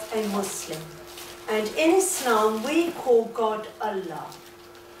of a Muslim. And in Islam we call God Allah.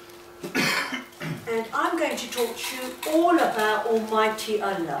 And I'm going to talk to you all about Almighty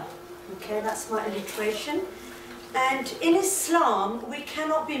Allah. Okay, that's my alliteration. And in Islam, we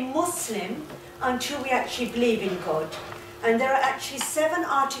cannot be Muslim until we actually believe in God. And there are actually 7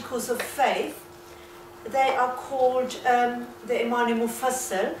 articles of faith. They are called the Iman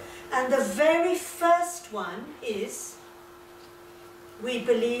Mufassal. And the very first one is, we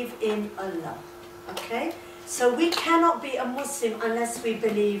believe in Allah. Okay? So we cannot be a Muslim unless we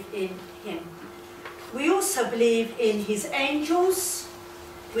believe in Him. We also believe in His angels.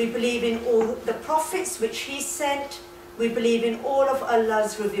 We believe in all the prophets which He sent. We believe in all of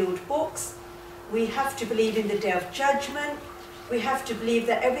Allah's revealed books. We have to believe in the Day of Judgment. We have to believe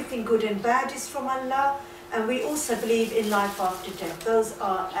that everything good and bad is from Allah. And we also believe in life after death. Those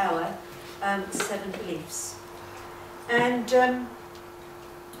are our 7 beliefs. And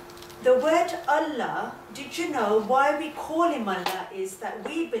the word Allah, did you know why we call Him Allah is that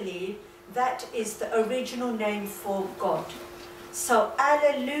we believe that is the original name for God. So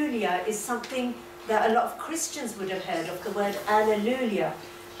Alleluia is something that a lot of Christians would have heard of, the word Alleluia.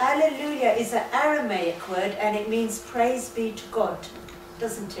 Alleluia is an Aramaic word and it means praise be to God,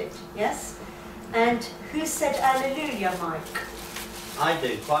 doesn't it? Yes? And who said Alleluia, Mike? I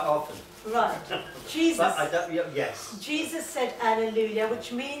do, quite often. Right. Jesus, yes. Jesus said Alleluia,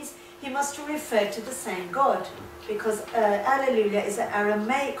 which means He must have referred to the same God, because Alleluia is an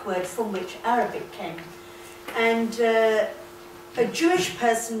Aramaic word from which Arabic came. And a Jewish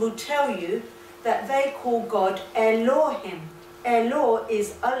person will tell you that they call God Elohim. Elo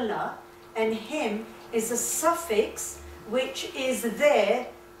is Allah, and Him is a suffix which is there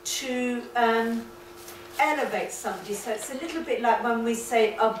to elevate somebody. So it's a little bit like when we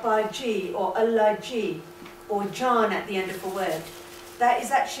say Abbaji or Allahji or Jan at the end of a word. that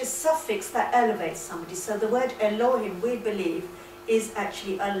is actually a suffix that elevates somebody. So the word Elohim, we believe, is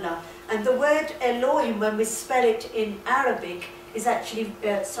actually Allah. And the word Elohim, when we spell it in Arabic, is actually,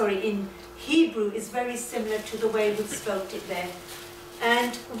 in Hebrew, is very similar to the way we spelled it there.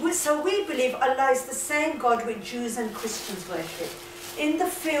 And so we believe Allah is the same God which Jews and Christians worship. In the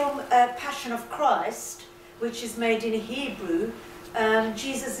film Passion of Christ, which is made in Hebrew,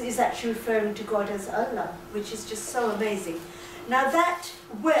 Jesus is actually referring to God as Allah, which is just so amazing. Now that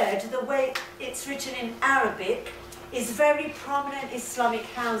word, the way it's written in Arabic, is very prominent in Islamic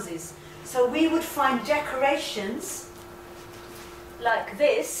houses. So we would find decorations like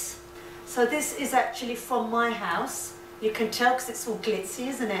this. So this is actually from my house. You can tell because it's all glitzy,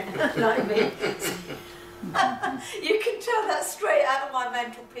 isn't it? Like me. You can tell that straight out of my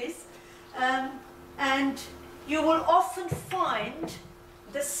mantelpiece. And you will often find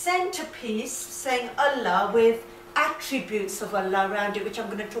the centerpiece saying Allah with attributes of Allah around it, which I'm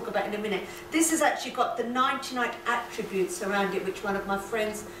going to talk about in a minute. This has actually got the 99 attributes around it, which one of my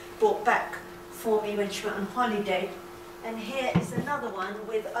friends brought back for me when she went on holiday. And here is another one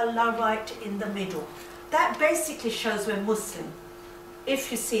with Allah right in the middle. That basically shows we're Muslim, if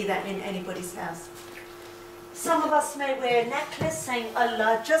you see that in anybody's house. Some of us may wear a necklace saying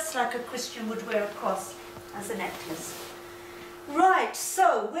Allah, just like a Christian would wear a cross as a necklace. Right,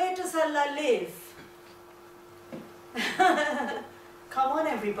 so where does Allah live? Come on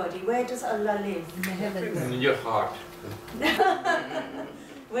everybody, where does Allah live? In your heart.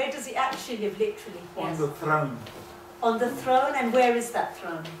 Where does he actually live, literally? On the throne. On the throne, and where is that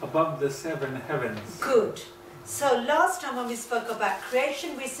throne? Above the 7 heavens. Good. So last time when we spoke about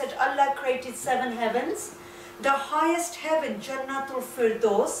creation, we said Allah created 7 heavens. The highest heaven, Jannatul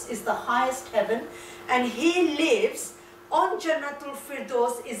Firdaus, is the highest heaven, and he lives on Jannatul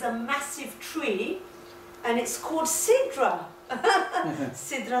Firdaus is a massive tree, and it's called Sidra,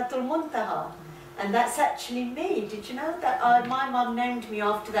 Sidratul Muntaha. And that's actually me. Did you know that my mum named me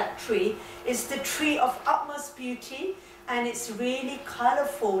after that tree? It's the tree of utmost beauty, and it's really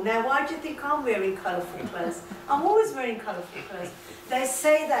colourful. Now, why do you think I'm wearing colourful clothes? I'm always wearing colourful clothes. They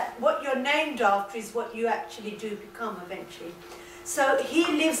say that what you're named after is what you actually do become eventually. So he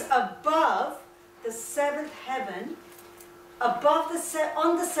lives above the 7th heaven. On the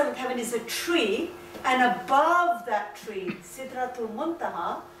 7th heaven is a tree, and above that tree, Sidratul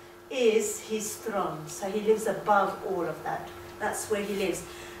Muntaha, is his throne. So he lives above all of that. That's where he lives.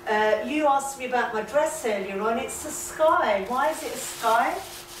 You asked me about my dress earlier on. It's a sky. Why is it a sky?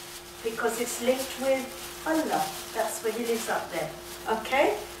 Because it's linked with Allah. That's where he lives up there.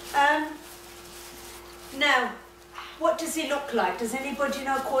 Okay? Now, what does he look like? Does anybody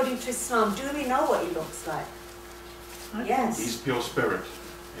know, according to Islam, do we know what he looks like? Yes. He's pure spirit.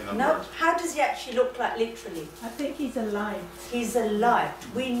 No, how does he actually look like literally? I think he's a light. He's a light.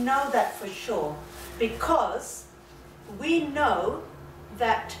 We know that for sure, because we know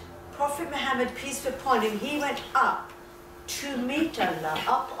that Prophet Muhammad, peace be upon him, he went up to meet Allah,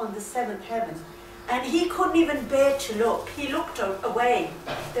 up on the 7th heaven, and he couldn't even bear to look. He looked away.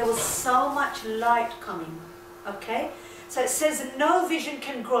 There was so much light coming. Okay? So it says no vision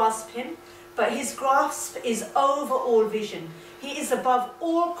can grasp him, but his grasp is over all vision. He is above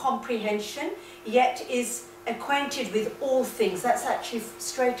all comprehension, yet is acquainted with all things. That's actually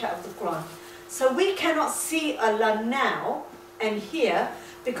straight out of the Quran. So we cannot see Allah now and here,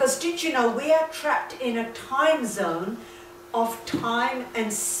 because did you know we are trapped in a time zone of time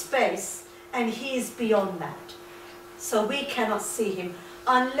and space, and he is beyond that. So we cannot see him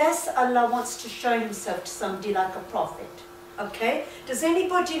unless Allah wants to show himself to somebody like a prophet. Okay? Does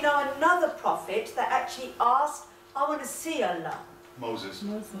anybody know another prophet that actually asked, I want to see Allah? Moses.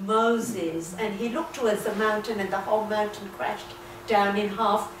 Moses. And he looked towards the mountain, and the whole mountain crashed down in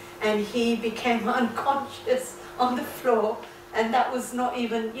half, and he became unconscious on the floor. And that was not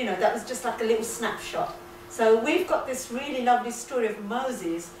even, you know, that was just like a little snapshot. So we've got this really lovely story of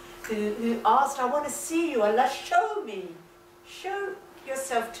Moses who asked, I want to see you, Allah, show me. Show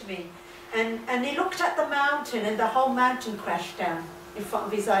yourself to me. And he looked at the mountain, and the whole mountain crashed down in front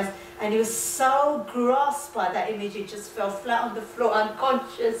of his eyes, and he was so grasped by that image, he just fell flat on the floor,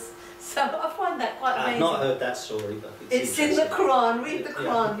 unconscious. So I find that quite amazing. I've not heard that story, but it's in the Quran. Read the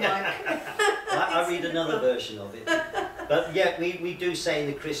Quran, Mike. I read another version of it. But yeah, we do say in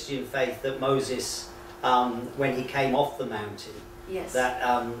the Christian faith that Moses, when he came off the mountain, yes, that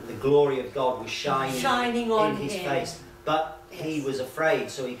the glory of God was shining on in his him. face. But he was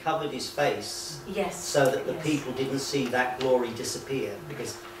afraid, so he covered his face, yes, so that the people didn't see that glory disappear,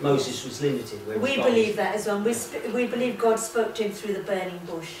 because Moses was limited. We believe that as well. We believe God spoke to him through the burning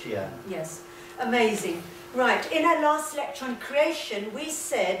bush. Yeah. Yes. Amazing. Right, in our last lecture on creation, we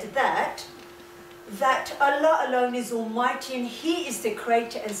said that Allah alone is almighty and He is the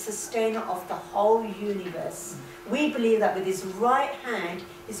creator and sustainer of the whole universe. We believe that with His right hand,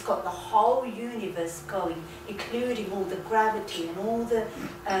 He's got the whole universe going, including all the gravity and all the,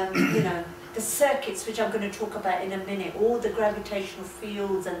 you know, the circuits, which I'm going to talk about in a minute, all the gravitational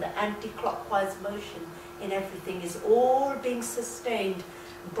fields and the anti-clockwise motion in everything is all being sustained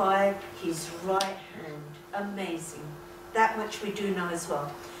by His right hand. Amazing. That much we do know as well.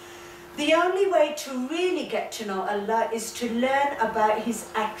 The only way to really get to know Allah is to learn about His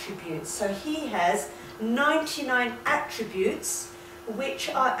attributes. So He has 99 attributes which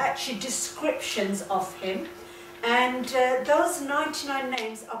are actually descriptions of Him, and those 99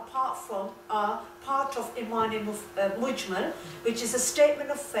 names are part of Iman Mujmal, which is a statement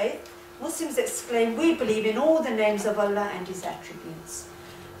of faith. Muslims exclaim, we believe in all the names of Allah and His attributes.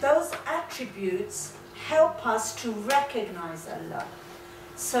 Those attributes help us to recognize Allah.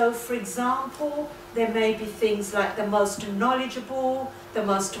 So, for example, there may be things like the most knowledgeable, the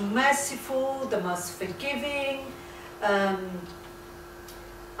most merciful, the most forgiving.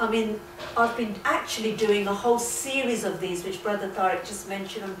 I mean, I've been actually doing a whole series of these, which Brother Tariq just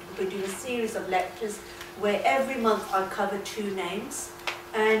mentioned. We're doing a series of lectures where every month I cover 2 names.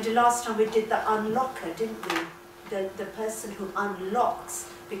 And last time we did the unlocker, didn't we? The person who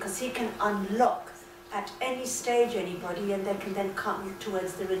unlocks, because he can unlock at any stage anybody, and they can then come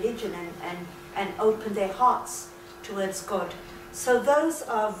towards the religion and open their hearts towards God. So those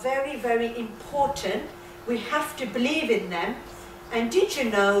are very, very important. We have to believe in them. And did you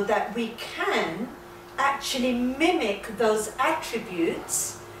know that we can actually mimic those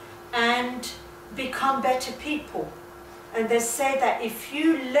attributes and become better people? And they say that if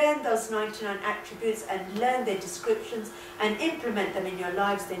you learn those 99 attributes and learn their descriptions and implement them in your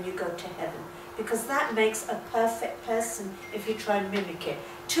lives, then you go to heaven. Because that makes a perfect person if you try and mimic it.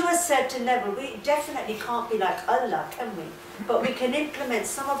 To a certain level, we definitely can't be like Allah, can we? But we can implement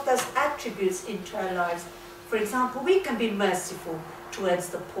some of those attributes into our lives. For example, we can be merciful towards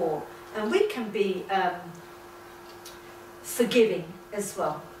the poor, and we can be forgiving as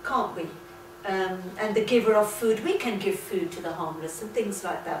well, can't we? And the giver of food, we can give food to the homeless and things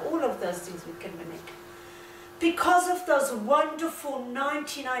like that. All of those things we can mimic. Because of those wonderful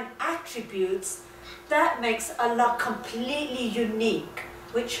 99 attributes, that makes Allah completely unique,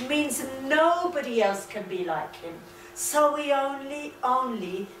 which means nobody else can be like Him. So we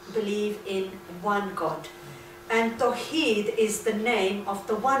only believe in one God. And Tawheed is the name of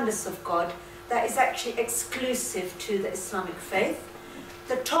the oneness of God that is actually exclusive to the Islamic faith.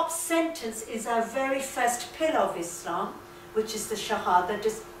 The top sentence is our very first pillar of Islam, which is the Shahada,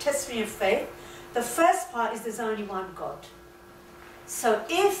 the testimony of faith. The first part is there's only one God. So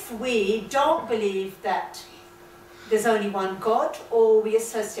if we don't believe that there's only one God, or we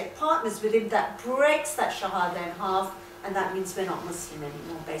associate partners with Him, that breaks that Shahada in half, and that means we're not Muslim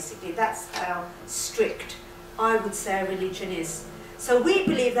anymore, basically. That's how strict I would say our religion is. So we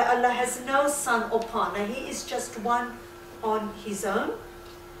believe that Allah has no son or partner. He is just one on His own.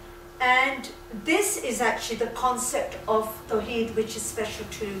 And this is actually the concept of Tawheed, which is special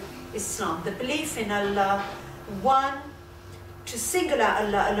to Islam. The belief in Allah, one, to single out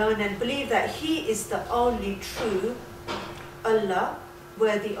Allah alone and believe that He is the only true Allah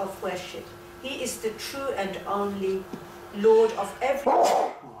worthy of worship. He is the true and only Lord of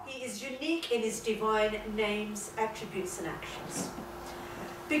everything. He is unique in His divine names, attributes and actions.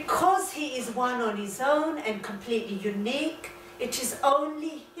 Because He is one on His own and completely unique, it is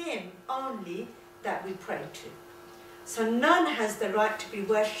only Him, only, that we pray to. So none has the right to be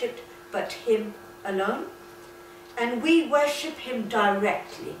worshipped but Him alone. And we worship Him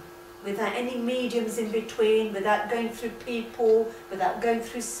directly, without any mediums in between, without going through people, without going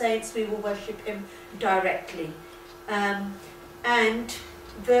through saints. We will worship Him directly. And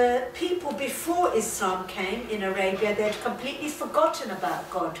the people before Islam came in Arabia, they had completely forgotten about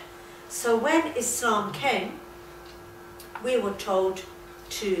God. So when Islam came, we were told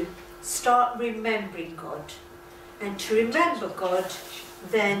to start remembering God. And to remember God,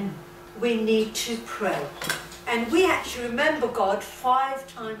 then we need to pray. And we actually remember God 5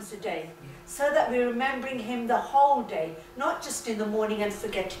 times a day, so that we're remembering Him the whole day, not just in the morning and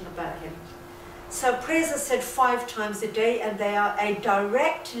forgetting about Him. So prayers are said 5 times a day, and they are a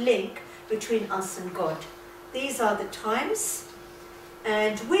direct link between us and God. These are the times,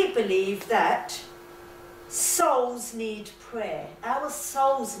 and we believe that souls need prayer. Our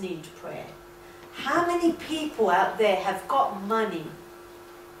souls need prayer. How many people out there have got money,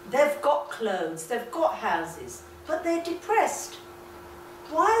 they've got clothes, they've got houses, but they're depressed?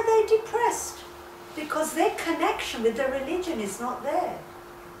 Why are they're depressed because their connection with their religion is not there.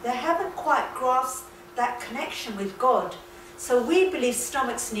 They haven't quite grasped that connection with God. So we believe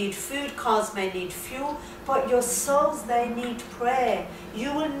stomachs need food, cars may need fuel, but your souls, they need prayer.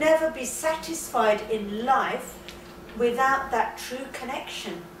 You will never be satisfied in life without that true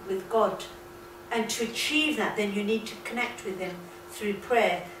connection with God. And to achieve that, then you need to connect with Him through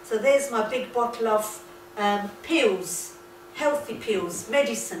prayer. So there's my big bottle of pills, healthy pills,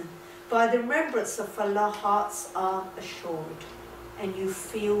 medicine. By the remembrance of Allah, hearts are assured, and you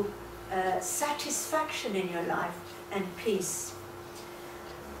feel satisfaction in your life and peace.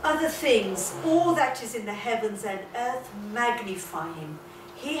 Other things, all that is in the heavens and earth, magnify Him.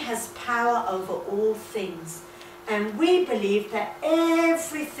 He has power over all things. And we believe that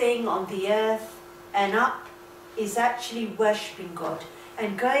everything on the earth and up is actually worshipping God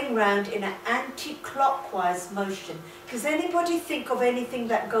and going round in an anti-clockwise motion. Does anybody think of anything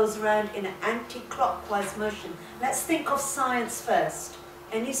that goes around in an anti-clockwise motion? Let's think of science first.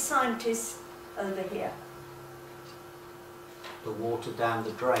 Any scientists over here? The water down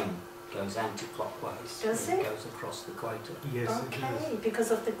the drain goes anti-clockwise. Does and it? goes across the equator. Yes, Okay,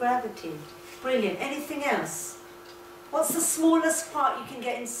 because of the gravity. Brilliant. Anything else? What's the smallest part you can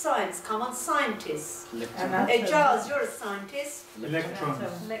get in science? Come on, scientists. Hey, Giles, you're a scientist. Electrons.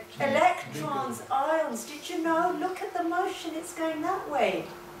 Electrons, ions. Did you know? Look at the motion. It's going that way.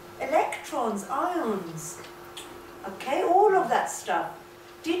 Electrons, ions. Okay, all of that stuff.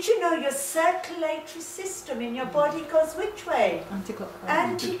 Did you know your circulatory system in your body goes which way? Anti-clockwise.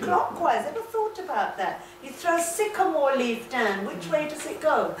 Anti-clockwise. Ever thought about that? You throw a sycamore leaf down, which way does it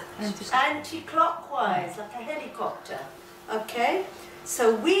go? Anti-clockwise, like a helicopter. Okay?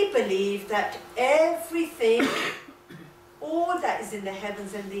 So we believe that everything, all that is in the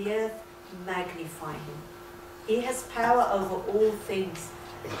heavens and the earth, magnify Him. He has power over all things.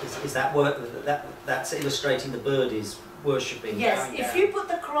 Is that work that's illustrating the bird is worshipping? Yes, if you put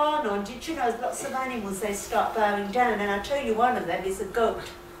the Quran on, did you know lots of animals, they start bowing down, and I tell you one of them is a goat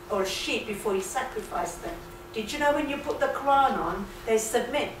or a sheep before you sacrifice them. Did you know when you put the Quran on, they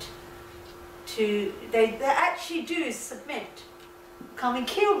submit to, they actually do submit. Come and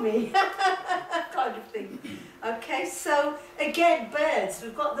kill me, kind of thing. Okay, so again, birds,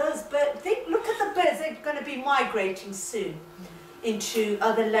 we've got those birds. Look at the birds, they're going to be migrating soon into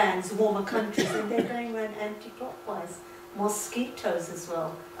other lands, warmer countries, and they're going around anti-clockwise. Mosquitoes as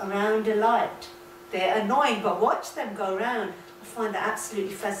well, around a light. They're annoying, but watch them go around. I find that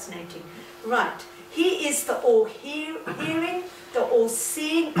absolutely fascinating. Right, He is the all-hearing, the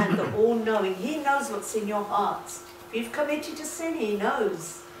all-seeing, and the all-knowing. He knows what's in your hearts. If you've committed a sin, He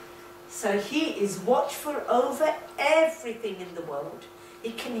knows. So He is watchful over everything in the world.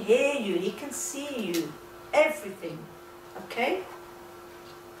 He can hear you, He can see you, everything. Okay?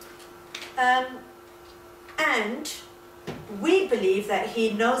 And we believe that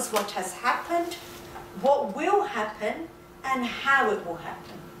He knows what has happened, what will happen, and how it will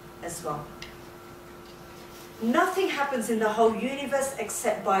happen as well. Nothing happens in the whole universe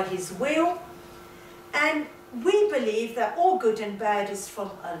except by His will, and we believe that all good and bad is from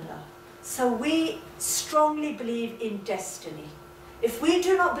Allah. So we strongly believe in destiny. If we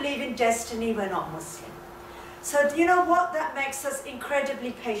do not believe in destiny, we're not Muslim. So you know what? That makes us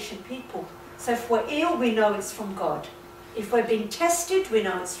incredibly patient people. So if we're ill, we know it's from God. If we're being tested, we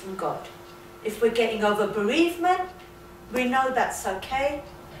know it's from God. If we're getting over bereavement, we know that's okay.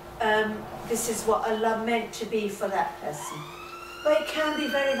 This is what Allah meant to be for that person. But it can be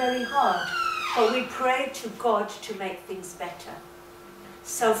very, very hard. But we pray to God to make things better.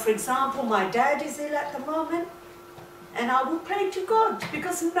 So for example, my dad is ill at the moment, and I will pray to God,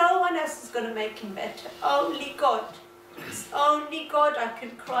 because no one else is going to make him better. Only God. It's only God I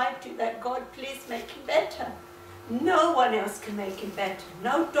can cry to, that God, please make him better. No one else can make him better.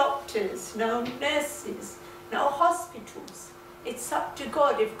 No doctors, no nurses, no hospitals. It's up to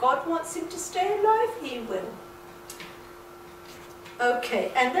God. If God wants him to stay alive, He will.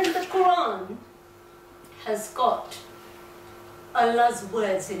 Okay, and then the Quran has got Allah's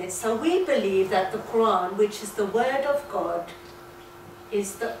words in it. So we believe that the Quran, which is the word of God,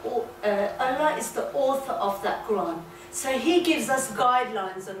 is Allah is the author of that Quran. So He gives us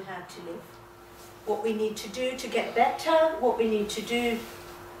guidelines on how to live. What we need to do to get better, what we need to do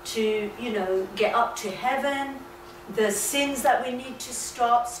to, get up to heaven, the sins that we need to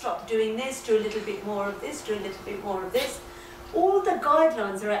stop doing this, do a little bit more of this, do a little bit more of this. All the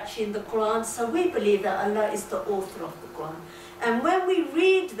guidelines are actually in the Quran, so we believe that Allah is the author of the Quran. And when we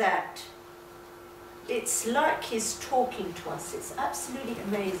read that, it's like He's talking to us. It's absolutely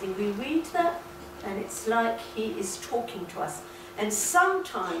amazing. We read that, and it's like He is talking to us. And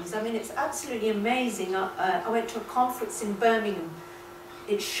sometimes, I mean, it's absolutely amazing. I went to a conference in Birmingham.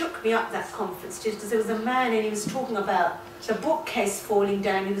 It shook me up, that conference, just because there was a man and he was talking about the bookcase falling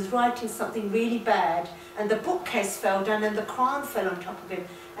down. He was writing something really bad, and the bookcase fell down and the Quran fell on top of him.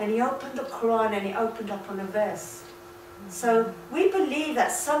 And he opened the Quran and he opened up on a verse. So we believe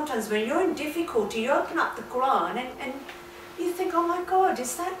that sometimes when you're in difficulty, you open up the Quran and you think, oh my God,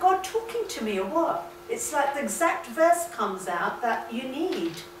 is that God talking to me or what? It's like the exact verse comes out that you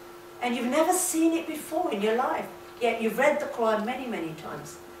need. And you've never seen it before in your life. Yet you've read the Quran many, many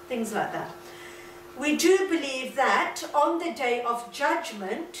times. Things like that. We do believe that on the day of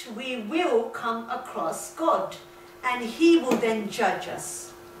judgment, we will come across God. And He will then judge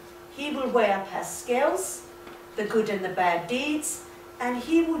us. He will weigh up our scales, the good and the bad deeds, and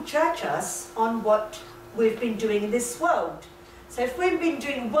He will judge us on what we've been doing in this world. So if we've been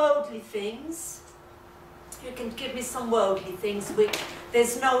doing worldly things, you can give me some worldly things which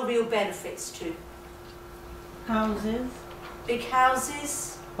there's no real benefits to. Houses. Big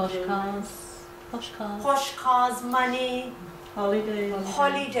houses. Posh cars. Posh cars. Posh cars, money. Holidays.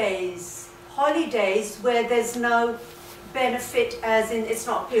 Holidays. Holidays where there's no benefit, as in it's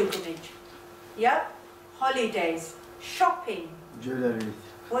not pilgrimage. Yep. Holidays. Shopping. Jewelry.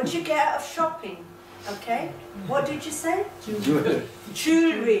 What did you get out of shopping? Okay. What did you say? Jewelry.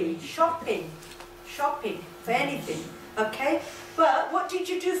 Jewelry. Shopping. Shopping for anything. Okay. But what did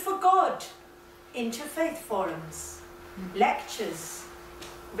you do for God? Interfaith forums, lectures,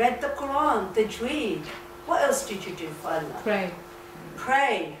 read the Quran, the Tajweed. What else did you do for Allah? Pray.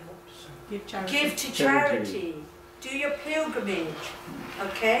 Pray. Give charity. Give to charity. Do your pilgrimage.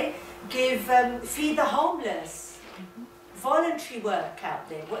 Okay? Give, feed the homeless. Voluntary work out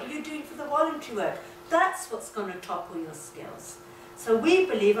there. What are you doing for the voluntary work? That's what's going to topple your skills. So we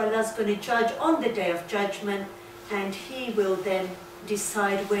believe Allah's going to judge on the day of judgment, and He will then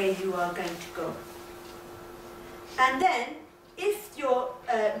decide where you are going to go. And then, if your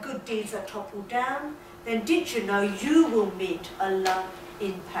good deeds are toppled down, then did you know you will meet Allah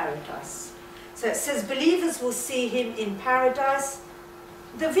in paradise? So it says believers will see Him in paradise.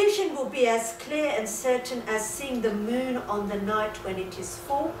 The vision will be as clear and certain as seeing the moon on the night when it is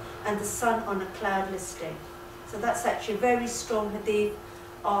full and the sun on a cloudless day. So that's actually a very strong hadith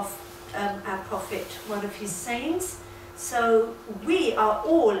of our Prophet, one of his sayings. So we are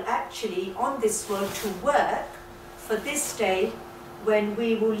all actually on this world to work for this day when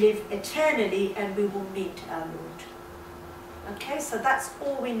we will live eternally and we will meet our Lord. Okay, so that's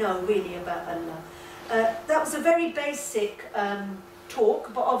all we know really about Allah. That was a very basic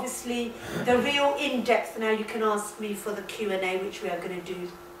talk, but obviously the real in-depth, now you can ask me for the Q&A, which we are going to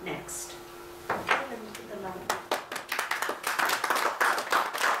do next. Okay, let me get the light.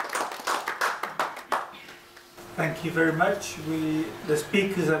 Thank you very much. The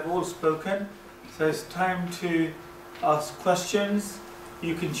speakers have all spoken, so it's time to ask questions.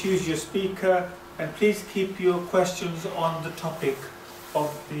 You can choose your speaker, and please keep your questions on the topic of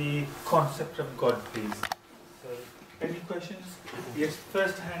the concept of God, please. So, any questions? Yes,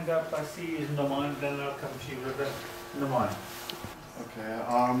 first hand up I see is Naeem, then I'll come to you with Naeem. Okay,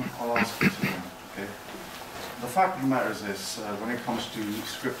 I'll ask you something. Okay, the fact of the matter is this: when it comes to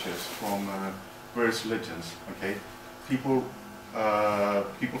scriptures from various religions, okay, people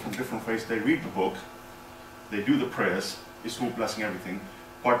from different faiths, they read the book, they do the prayers, it's all blessing everything.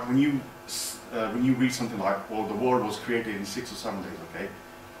 But when you read something like, well, the world was created in 6 or 7 days, okay,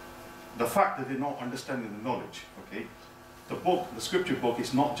 the fact that they're not understanding the knowledge, okay, the scripture book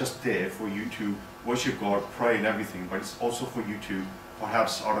is not just there for you to worship God, pray and everything, but it's also for you to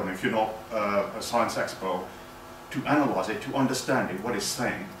perhaps, I don't know, if you're not a science expert, to analyze it, to understand it, what it's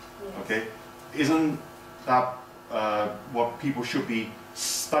saying, okay. Isn't that what people should be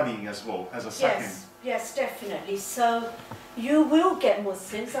studying as well, as a second? Yes, definitely. So you will get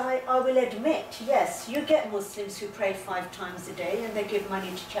Muslims, I will admit, yes, you get Muslims who pray 5 times a day and they give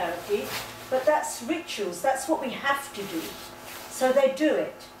money to charity, but that's rituals, that's what we have to do. So they do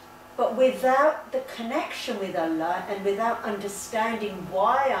it. But without the connection with Allah and without understanding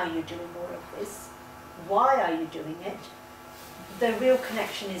why are you doing all of this, why are you doing it, the real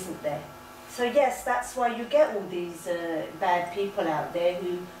connection isn't there. So yes, that's why you get all these bad people out there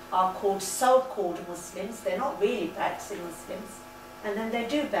who are called so-called Muslims. They're not really practicing Muslims. And then they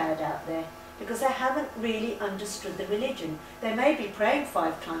do bad out there because they haven't really understood the religion. They may be praying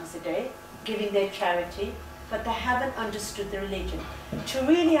 5 times a day, giving their charity, but they haven't understood the religion. To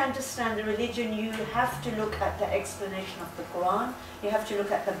really understand the religion, you have to look at the explanation of the Quran. You have to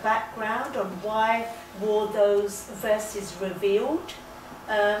look at the background on why were those verses revealed.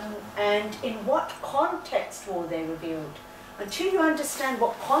 And in what context were they revealed? Until you understand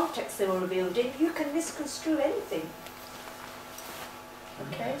what context they were revealed in, you can misconstrue anything.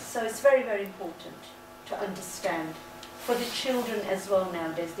 Okay, so it's very, very important to understand. For the children as well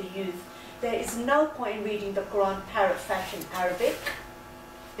nowadays, the youth, there is no point in reading the Quran parrot fashion Arabic,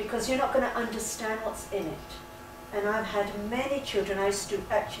 because you're not going to understand what's in it. And I've had many children, I used to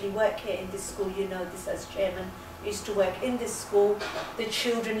actually work here in this school, you know this as chairman, I used to work in this school. The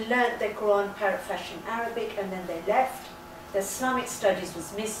children learnt their Quran parrot fashion Arabic and then they left. The Islamic studies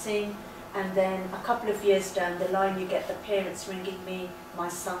was missing, and then a couple of years down the line you get the parents ringing me, my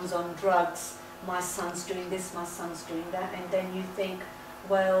son's on drugs, my son's doing this, my son's doing that, and then you think,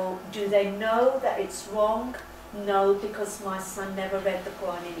 well, do they know that it's wrong? No, because my son never read the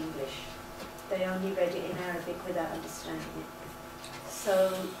Quran in English. They only read it in Arabic without understanding it.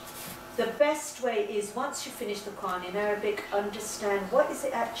 So the best way is, once you finish the Quran in Arabic, understand what is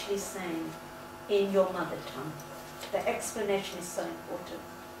it actually saying in your mother tongue. The explanation is so important.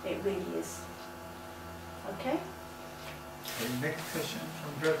 It really is. Okay? Okay, next question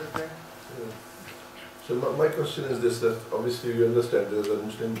from brother there. So my question is this, that obviously you understand there's a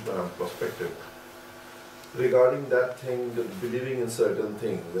Muslim perspective. Regarding that thing, the believing in certain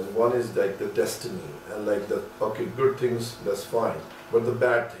things, and one is like the destiny, and like the, okay, good things, that's fine, but the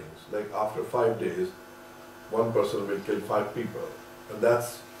bad things, like after 5 days, one person will kill 5 people, and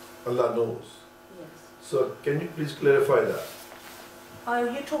that's, Allah knows. Yes. So can you please clarify that? Are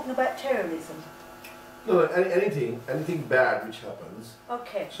you talking about terrorism? No, anything bad which happens.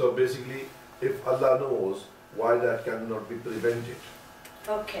 Okay. So basically, if Allah knows, why that cannot be prevented?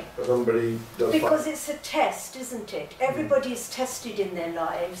 Okay. Somebody does Because it's a test, isn't it? Everybody is tested in their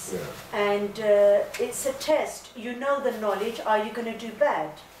lives, yeah. and it's a test. You know the knowledge. Are you going to do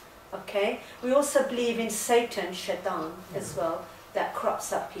bad? Okay. We also believe in Satan, Shaitan, as well. That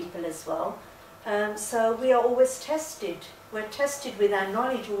corrupts up people as well. So we are always tested. We're tested with our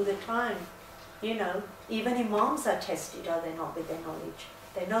knowledge all the time. You know, even imams are tested, are they not, with their knowledge?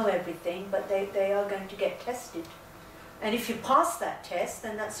 They know everything, but they are going to get tested. And if you pass that test,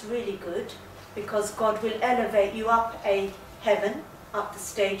 then that's really good, because God will elevate you up a heaven, up the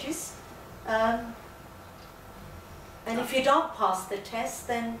stages. And if you don't pass the test,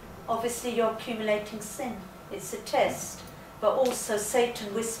 then obviously you're accumulating sin. It's a test. But also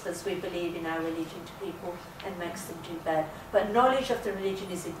Satan whispers, we believe, in our religion to people and makes them do bad. But knowledge of the religion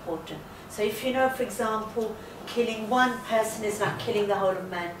is important. So if you know, for example, killing one person is not killing the whole of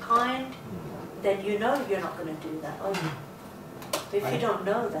mankind, then you know you're not going to do that, are you? But if you don't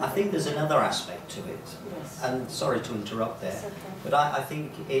know that... I think there's another aspect to it. Yes. And sorry to interrupt there, Okay. but I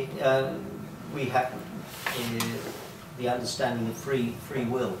think it, we have the understanding of free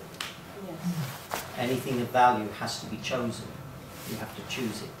will. Yes. Anything of value has to be chosen. You have to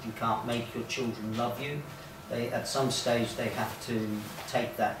choose it. You can't make your children love you. At some stage they have to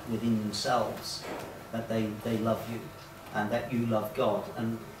take that within themselves, that they love you and that you love God.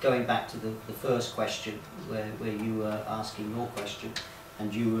 And going back to the first question, where you were asking your question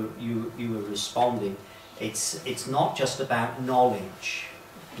and you were responding, it's not just about knowledge.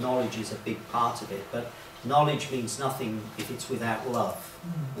 Knowledge is a big part of it, but knowledge means nothing if it's without love.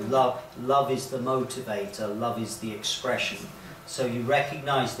 Love is the motivator, love is the expression. So you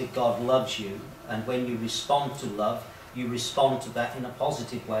recognize that God loves you, and when you respond to love, you respond to that in a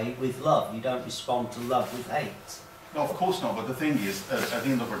positive way with love. You don't respond to love with hate. No, of course not, but the thing is, at the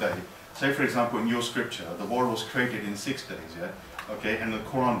end of the day, say for example in your scripture, the world was created in 6 days, yeah? Okay, and the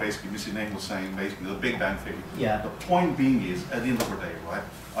Quran basically, Mrs. Naeem was saying basically the Big Bang Theory. Yeah. The point being is, at the end of the day, right,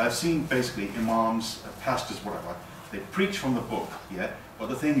 I've seen basically imams, pastors, whatever, they preach from the book, yeah? But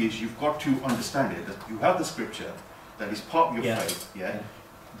the thing is, you've got to understand it, that you have the scripture, that is part of your faith, yeah?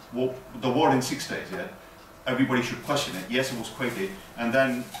 Well, the world in 6 days, yeah? Everybody should question it. Yes, it was created, and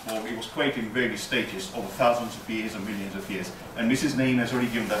then, well, it was created in various stages over thousands of years and millions of years. And Mrs. Naeem has already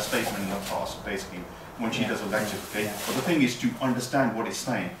given that statement in the past, basically, when she does a lecture, okay? Yeah. But the thing is to understand what it's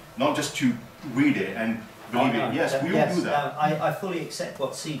saying, not just to read it and believe it. Yes, we all do that. I fully accept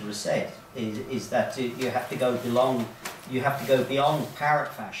what Sidra said, is that you have to go beyond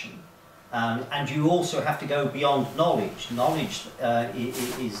parrot fashion. And you also have to go beyond knowledge. Knowledge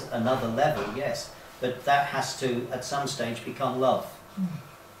is another level, yes, but that has to, at some stage, become love.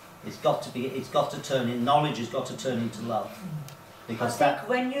 It's got to turn in, knowledge has got to turn into love. Because I think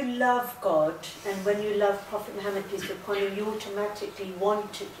when you love God and when you love Prophet Muhammad, peace be upon him, you automatically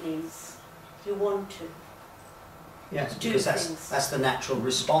want to please. You want to. Yes, do because things. that's the natural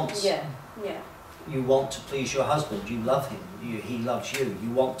response. Yeah, yeah. You want to please your husband, you love him, he loves you.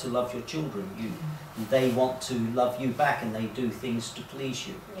 You want to love your children, they want to love you back, and they do things to please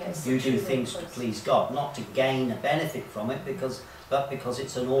you. Yes, you do things to please God, not to gain a benefit from it, but because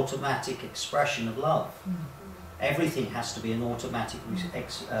it's an automatic expression of love. Everything has to be an automatic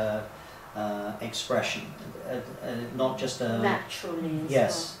expression, not just a... Naturally.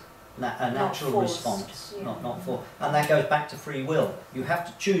 Yes. A natural response, not for, and that goes back to free will. You have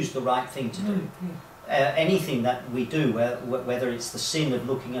to choose the right thing to do. Anything that we do, whether it's the sin of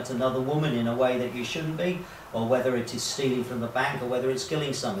looking at another woman in a way that you shouldn't be, or whether it is stealing from the bank, or whether it's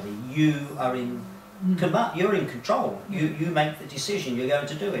killing somebody, you are you're in control. You make the decision. You're going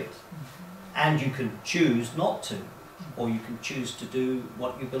to do it, and you can choose not to, or you can choose to do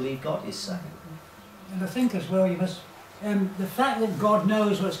what you believe God is saying. And I think as well, you must. The fact that God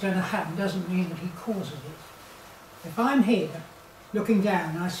knows what's going to happen doesn't mean that he causes it. If I'm here, looking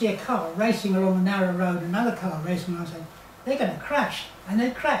down, and I see a car racing along a narrow road, another car racing along, I say, they're going to crash, and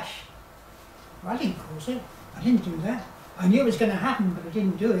they crash. Well, I didn't cause it. I didn't do that. I knew it was going to happen, but I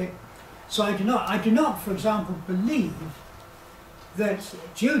didn't do it. So I do not, for example, believe that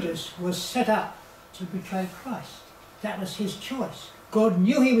Judas was set up to betray Christ. That was his choice. God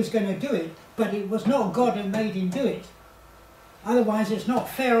knew he was going to do it, but it was not God who made him do it. Otherwise, it's not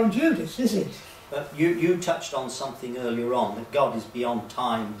fair on Judas, is it? But you touched on something earlier on, that God is beyond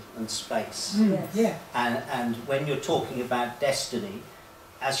time and space. Yes. Yeah. And when you're talking about destiny,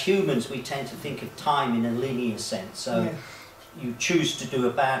 as humans we tend to think of time in a linear sense. So you choose to do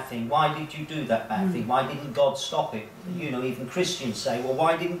a bad thing. Why did you do that bad thing? Why didn't God stop it? You know, even Christians say, well,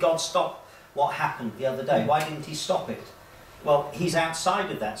 why didn't God stop what happened the other day? Why didn't he stop it? Well, he's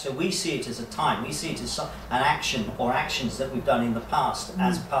outside of that, so we see it as a time, we see it as an action or actions that we've done in the past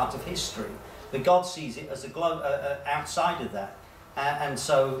as part of history. But God sees it as outside of that. And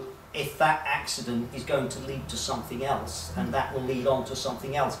so if that accident is going to lead to something else, and that will lead on to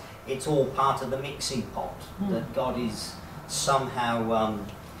something else, it's all part of the mixing pot that God is somehow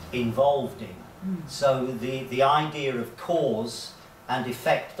involved in. So the idea of cause and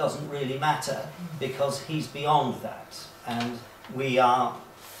effect doesn't really matter, because he's beyond that. And we are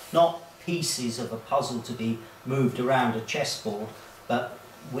not pieces of a puzzle to be moved around a chessboard, but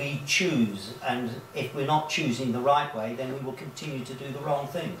we choose, and if we're not choosing the right way, then we will continue to do the wrong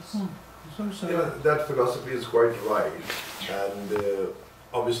things. That philosophy is quite right, and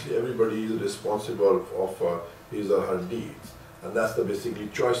obviously everybody is responsible of his or her deeds, and that's the basically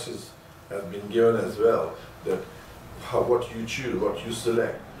choices have been given as well, that what you choose, what you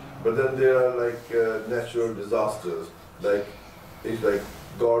select. But then there are like natural disasters. It's like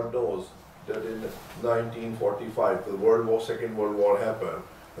God knows that in 1945 the Second World War happened,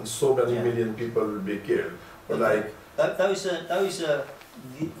 and so many million people will be killed. But like those are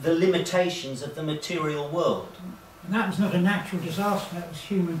the limitations of the material world. And that was not a natural disaster. That was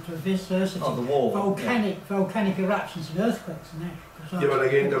human perversity. Oh, the war. Volcanic eruptions and earthquakes and natural disasters. Yeah, but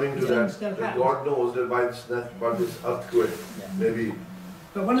again coming to that God knows that by this earthquake, maybe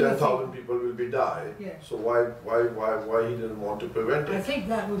 10,000 people will be died. Yeah. So why he didn't want to prevent it? I think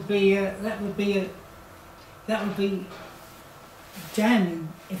that would be damning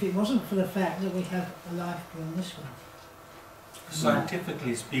if it wasn't for the fact that we have a life beyond this one.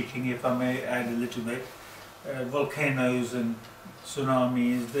 Scientifically speaking, if I may add a little bit, volcanoes and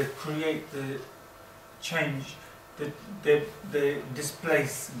tsunamis, they create the change, they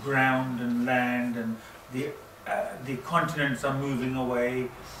displace ground and land, and the continents are moving away,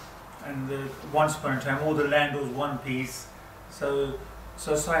 and once upon a time all the land was one piece. So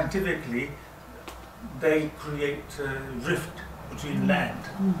scientifically they create a rift between land.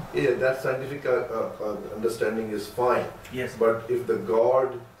 Yeah, that scientific understanding is fine. Yes. But if the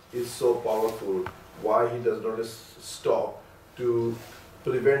God is so powerful, why he does not stop to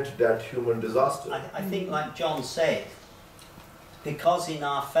prevent that human disaster? I think, like John said, because in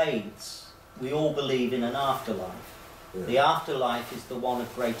our faiths we all believe in an afterlife. Yeah. The afterlife is the one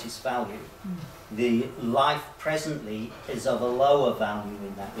of greatest value. The life presently is of a lower value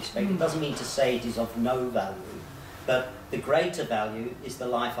in that respect. It doesn't mean to say it is of no value, but the greater value is the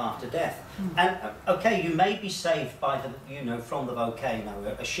life after death. And okay, you may be saved by from the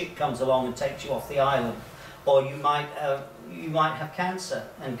volcano. A ship comes along and takes you off the island, or you might have cancer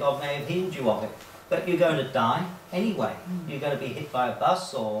and God may have healed you of it. But you're going to die anyway. You're going to be hit by a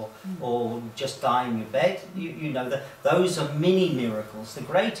bus or just die in your bed. You know that those are mini miracles. The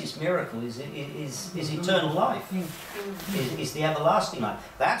greatest miracle is eternal life. Is the everlasting life.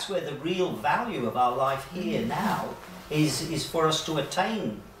 That's where the real value of our life here now is for us to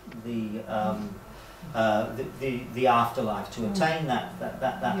attain the afterlife, to attain that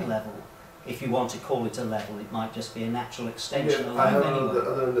level. if you want to call it a level, it might just be a natural extension of I have life anyway.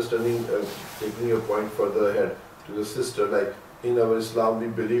 another understanding, taking your point further ahead to the sister, like in our Islam we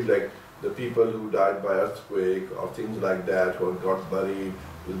believe like the people who died by earthquake or things like that, who got buried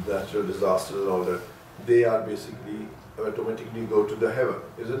with natural disasters and all that, they are basically automatically go to the heaven,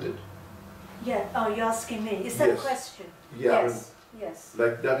 isn't it? Yeah, oh, you're asking me. Is that a Yes. question? Yeah, Yes, yes.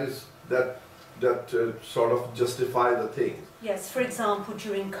 like that is that sort of justify the thing. Yes, for example,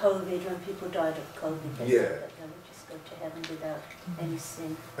 during COVID, when people died of COVID, they Yeah. said that they would just go to heaven without any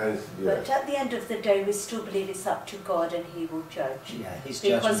sin. And But at the end of the day, we still believe it's up to God and He will judge. Yeah, his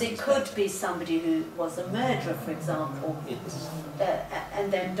Because judgment it is could better. be somebody who was a murderer, for example, Yes.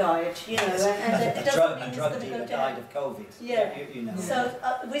 and then died, you know, and it A doesn't drug, mean a he's drug going to go dealer to died heaven. of COVID. Yeah. You know. So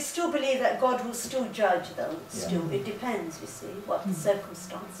we still believe that God will still judge, though. Still, it depends. You see, what the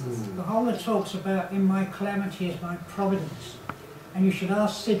circumstances. The whole talks about in my calamity is my providence. And you should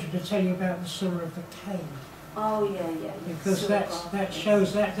ask Sidra to tell you about the Surah of the cave. Oh yeah, yeah. Because Surah. that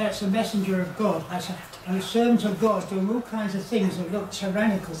shows that's a messenger of God, that's a servant of God doing all kinds of things that look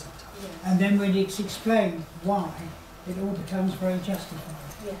tyrannical. Yes. And then when it's explained why, it all becomes very justified.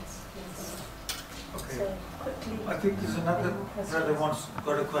 Yes. Yes. Okay. So quickly. I think there's another brother wants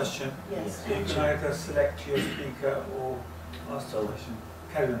got a question. Yes. You can either select your speaker or ask the question.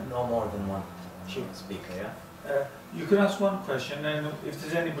 Carry on. No more than one speaker, yeah? You can ask one question, and if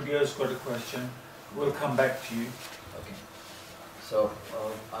there's anybody else got a question, we'll come back to you. Okay. So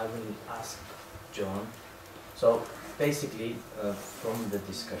I will ask John. So basically, from the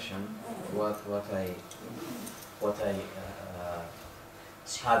discussion, what I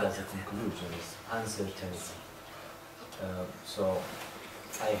had as a conclusion is uncertainty. So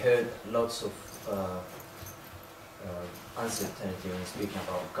I heard lots of uncertainty when speaking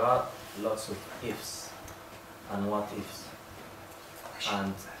about God, lots of ifs and what ifs.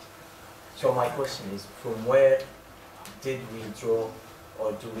 And so my question is, from where did we draw,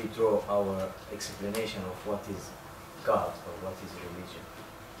 or do we draw our explanation of what is God or what is religion,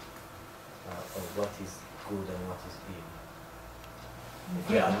 or what is good and what is evil?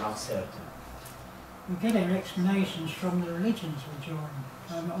 We are not certain. We get our explanations from the religions we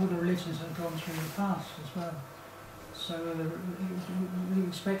join, all the religions that have gone through the past as well. So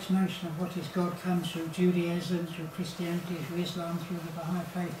the explanation of what is God comes through Judaism, through Christianity, through Islam, through the Bahai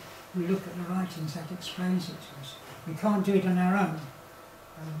faith. We look at the writings that explains it to us. We can't do it on our own.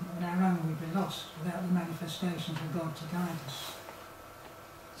 On our own we'd be lost without the manifestations of God to guide us.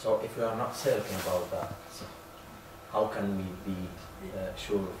 So if we are not certain about that, so how can we be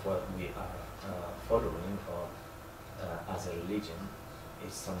sure of what we are following, or as a religion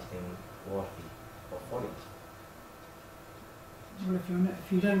is something worthy of following? Well,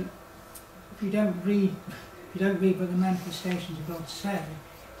 if you don't read what the manifestations of God say,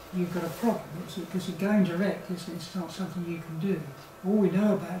 you've got a problem. Because going direct it's not something you can do. All we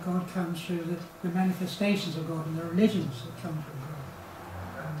know about God comes through the manifestations of God and the religions that come from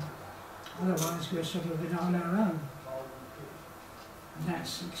God. Otherwise, we're sort of on our own, and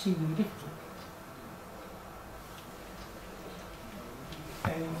that's exceedingly difficult.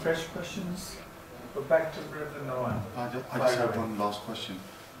 Any fresh questions? Go back to Brother Naeem. I just have one last question.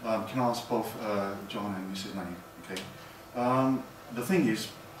 Can I ask both John and Mrs. Naeem? Okay. The thing is,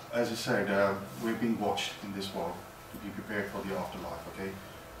 as I said, we're being watched in this world to be prepared for the afterlife. Okay.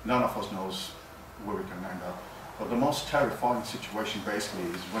 None of us knows where we can end up. But the most terrifying situation basically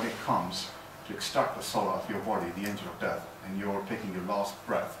is when it comes to extract the soul out of your body, the angel of death, and you're taking your last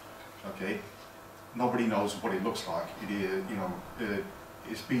breath. Okay. Nobody knows what it looks like. It is, you know,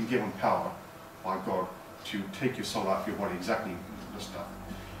 it's being given power by God to take your soul out of your body, exactly the stuff.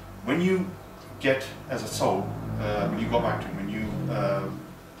 When you get as a soul, when you go back to Him, when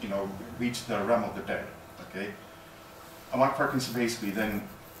you know, reach the realm of the dead, okay, am I correct in saying basically then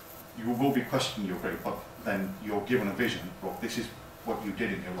you will be questioning your grave, but then you're given a vision, well, this is what you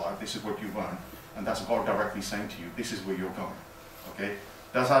did in your life, this is what you've learned, and that's God directly saying to you, this is where you're going, okay?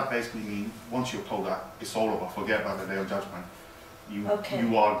 Does that basically mean, once you're told that, it's all over, forget about the day of judgment, you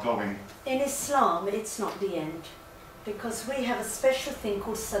are going... In Islam, it's not the end, because we have a special thing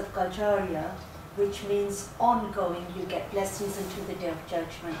called Sadqa Jariyah, which means ongoing, you get blessings until the day of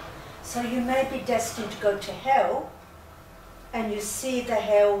judgment. So you may be destined to go to hell, and you see the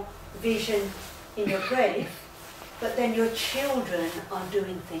hell vision in your grave, but then your children are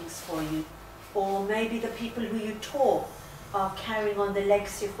doing things for you. Or maybe the people who you taught are carrying on the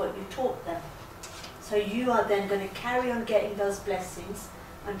legacy of what you taught them. So you are then going to carry on getting those blessings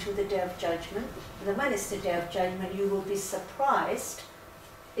until the day of judgment. And then when it's the day of judgment, you will be surprised.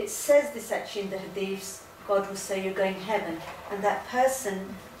 It says this actually in the hadiths, God will say you're going heaven. And that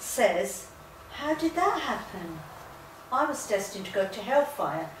person says, how did that happen? I was destined to go to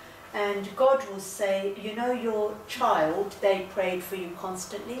hellfire. And God will say, you know, your child, they prayed for you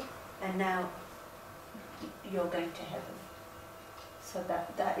constantly, and now you're going to heaven. So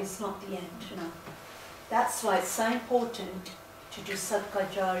that is not the end, no. That's why it's so important to do sadaqah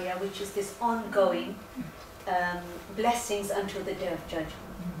jariyah, which is this ongoing blessings until the day of judgment.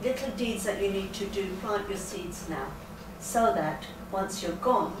 Little deeds that you need to do, plant your seeds now, so that once you're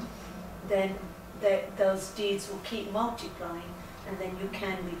gone, then those deeds will keep multiplying, and then you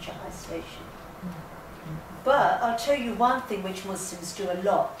can reach a high station. But I'll tell you one thing which Muslims do a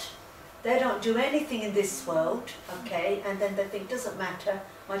lot. They don't do anything in this world, okay, and then they think, doesn't matter,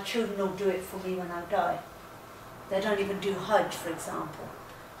 my children will do it for me when I die. They don't even do Hajj, for example.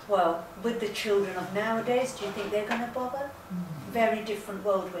 Well, with the children of nowadays, do you think they're going to bother? Very different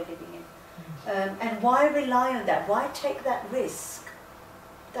world we're living in. And why rely on that? Why take that risk?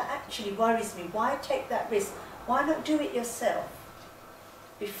 That actually worries me. Why take that risk? Why not do it yourself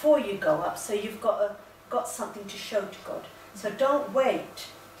before you go up, so you've got something to show to God? So don't wait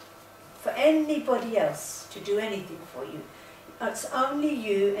for anybody else to do anything for you. It's only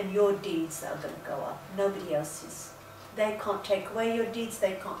you and your deeds that are going to go up, nobody else's. They can't take away your deeds,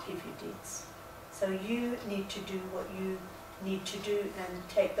 they can't give you deeds. So you need to do what you need to do and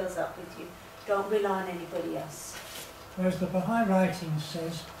take those up with you. Don't rely on anybody else. Whereas the Bahai writing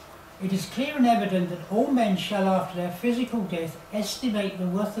says, it is clear and evident that all men shall after their physical death estimate the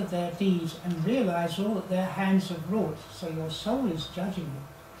worth of their deeds and realize all that their hands have wrought, so your soul is judging you.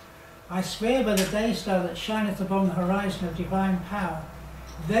 I swear by the day star that shineth upon the horizon of divine power,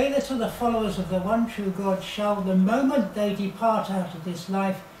 they that are the followers of the one true God shall, the moment they depart out of this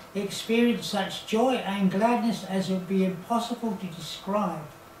life, experience such joy and gladness as it would be impossible to describe,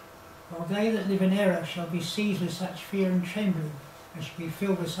 while they that live in error shall be seized with such fear and trembling, and shall be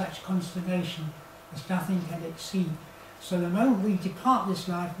filled with such consternation as nothing can exceed. So the moment we depart this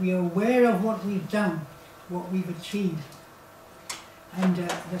life, we are aware of what we've done, what we've achieved. And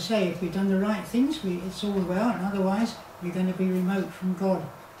as I say, if we've done the right things, it's all well, and otherwise we're going to be remote from God.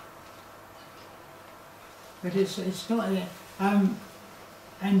 But it's not, well,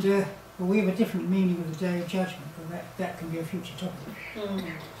 we have a different meaning of the Day of Judgment, but that can be a future topic.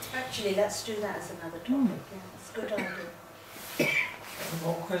 Actually, let's do that as another topic. Yeah, it's a good idea. Any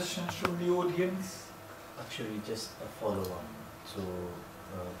more questions from the audience? Actually, just a follow-up to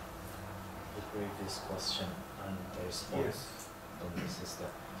the previous question and the response from the sister.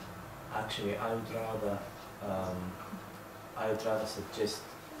 Actually, I would rather suggest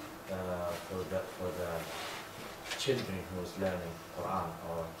for the children who is learning Quran,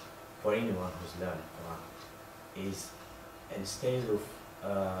 or for anyone who's learning Quran, is instead of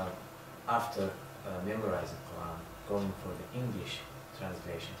after memorizing Quran, going for the English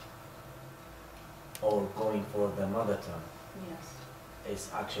translation or going for the mother tongue. Yes. It's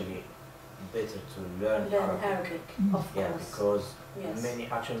actually better to learn Arabic. Of yeah, course. because Yes.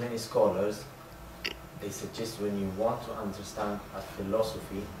 many scholars, they suggest when you want to understand a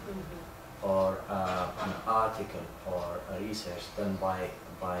philosophy or an article or a research done by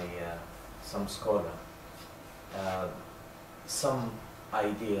some scholar, some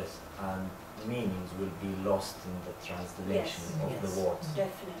ideas and meanings will be lost in the translation of the words.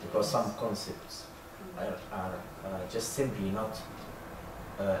 Definitely. Because some concepts are just simply not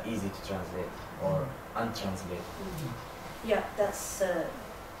easy to translate or untranslated. Yeah,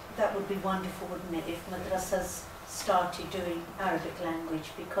 that would be wonderful, wouldn't it, if madrasas started doing Arabic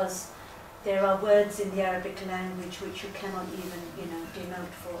language, because there are words in the Arabic language which you cannot even,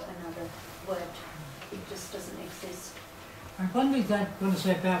 denote for another word. It just doesn't exist. I wondered that what to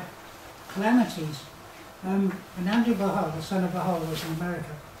say about calamities. When Andrew Bahai, the son of Bahai, was in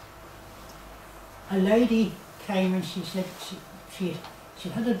America, a lady came and she said she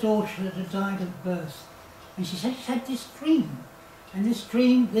had a daughter that had died at birth, and she said she had this dream, and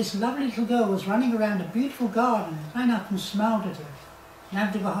this lovely little girl was running around a beautiful garden and ran up and smiled at her. And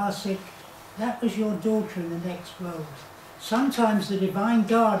Abdul Bahar said, that was your daughter in the next world. Sometimes the divine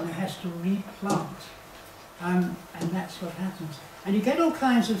gardener has to replant, and that's what happens. And you get all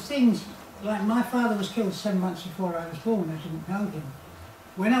kinds of things, like my father was killed 7 months before I was born, I didn't know him.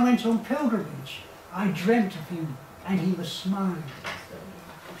 When I went on pilgrimage, I dreamt of him and he was smiling.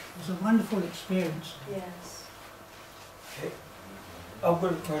 It was a wonderful experience. Yes. Okay. I've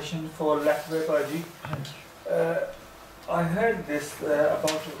got a question for Lakwe Baji. I heard this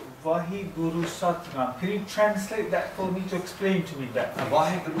about Vahi Guru Satnam. Can you translate that for me, to explain to me that?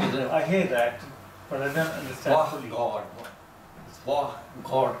 Vahi Guru is I hear that, but I don't understand fully. God.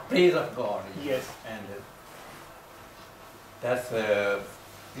 God, praise of God. Yes. And That's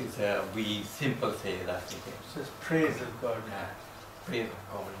we simple say that's it. So it's praise of God. Yeah, praise of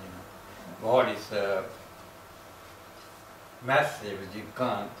God. You know, God is massive. You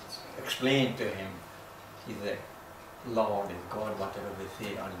can't explain to him. He's a Lord, is God, whatever we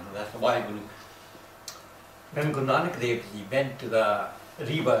say. And that's why when Guru Nanak Dev Ji went to the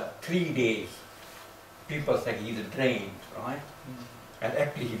river 3 days, people say he's drained, right? And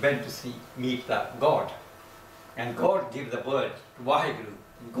actually he went to meet the God. And God gave the word to Vaheguru.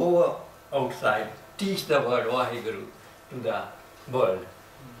 Go outside, teach the word Vaheguru to the world.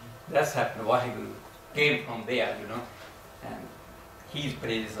 That's happened. Vaheguru came from there, you know. And his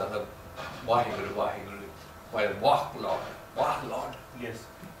praises are the Vaheguru, Vaheguru. Well, Vah Lord, Vah Lord. Yes.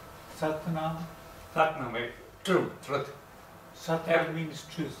 Satnam. Satnam means truth. Satnam means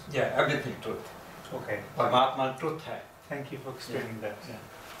truth. Yeah, everything truth. Okay. Paramatma truth hai. Thank you for explaining that. Yeah.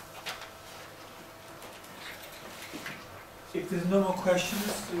 If there's no more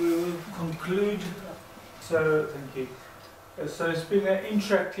questions, we will conclude. So, thank you. So it's been an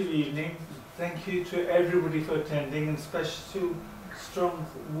interactive evening. Thank you to everybody for attending, and special, strong,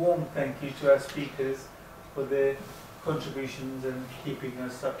 warm thank you to our speakers for their contributions and keeping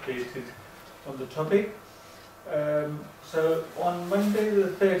us updated on the topic. So on Monday the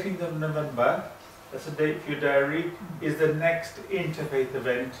 13th of November, that's a date for your diary, is the next Interfaith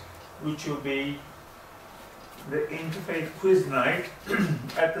event, which will be the Interfaith Quiz Night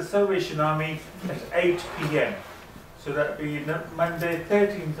at the Salvation Army at 8 PM. So that will be Monday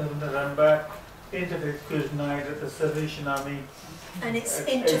 13th of November, Interfaith Quiz Night at the Salvation Army. And it's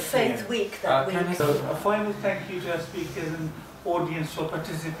Interfaith Week that week. So a final thank you to our speakers and audience for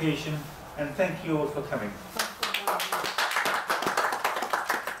participation, and thank you all for coming.